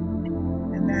night.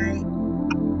 Good night.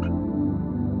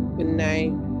 Good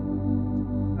night.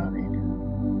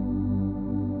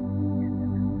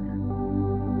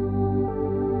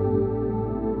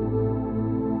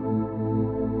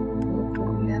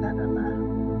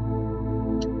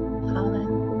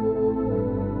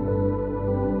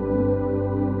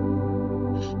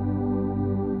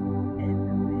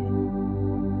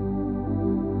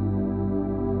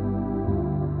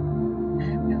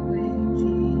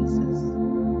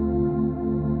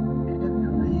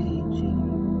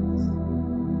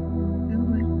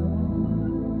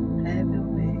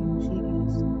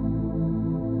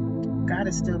 God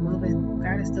is still moving.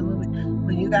 God is still moving.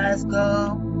 When you guys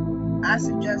go, I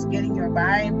suggest getting your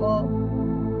Bible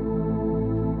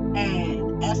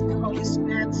and ask the Holy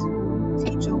Spirit to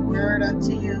teach a word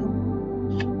unto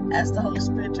you. Ask the Holy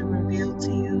Spirit to reveal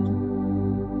to you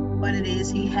what it is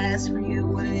He has for you,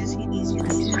 what it is He needs you to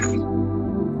do.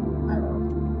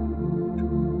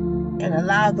 And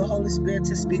allow the Holy Spirit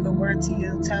to speak a word to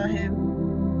you. Tell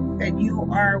Him that you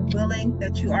are willing,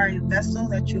 that you are a vessel,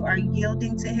 that you are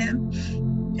yielding to Him.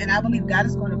 And I believe God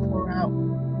is going to pour out.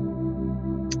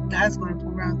 God is going to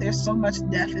pour out. There's so much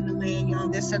death in the land, y'all.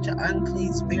 There's such an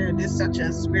unclean spirit. There's such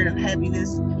a spirit of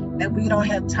heaviness that we don't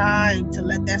have time to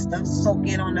let that stuff soak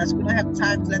in on us. We don't have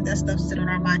time to let that stuff sit on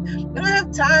our mind. We don't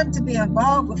have time to be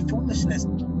involved with foolishness.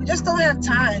 We just don't have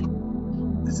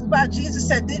time. This is why Jesus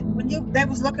said, when they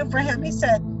was looking for Him, He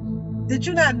said, did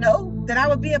you not know that I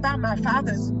would be about my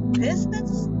Father's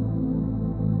business?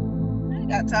 I ain't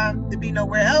got time to be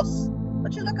nowhere else.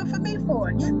 What you looking for me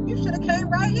for? You should have came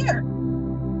right here.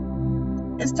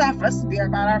 It's time for us to be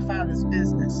about our Father's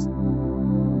business.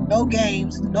 No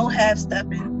games, no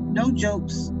half-stepping, no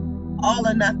jokes, all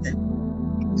or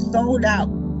nothing. Sold out.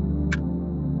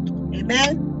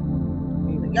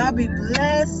 Amen? Y'all be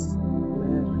blessed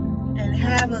and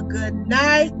have a good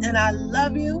night. And I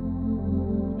love you.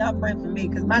 Y'all pray for me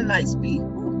because my nights be.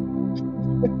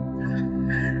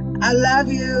 I love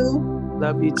you.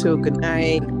 Love you too. Good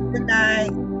night. Good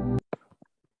night.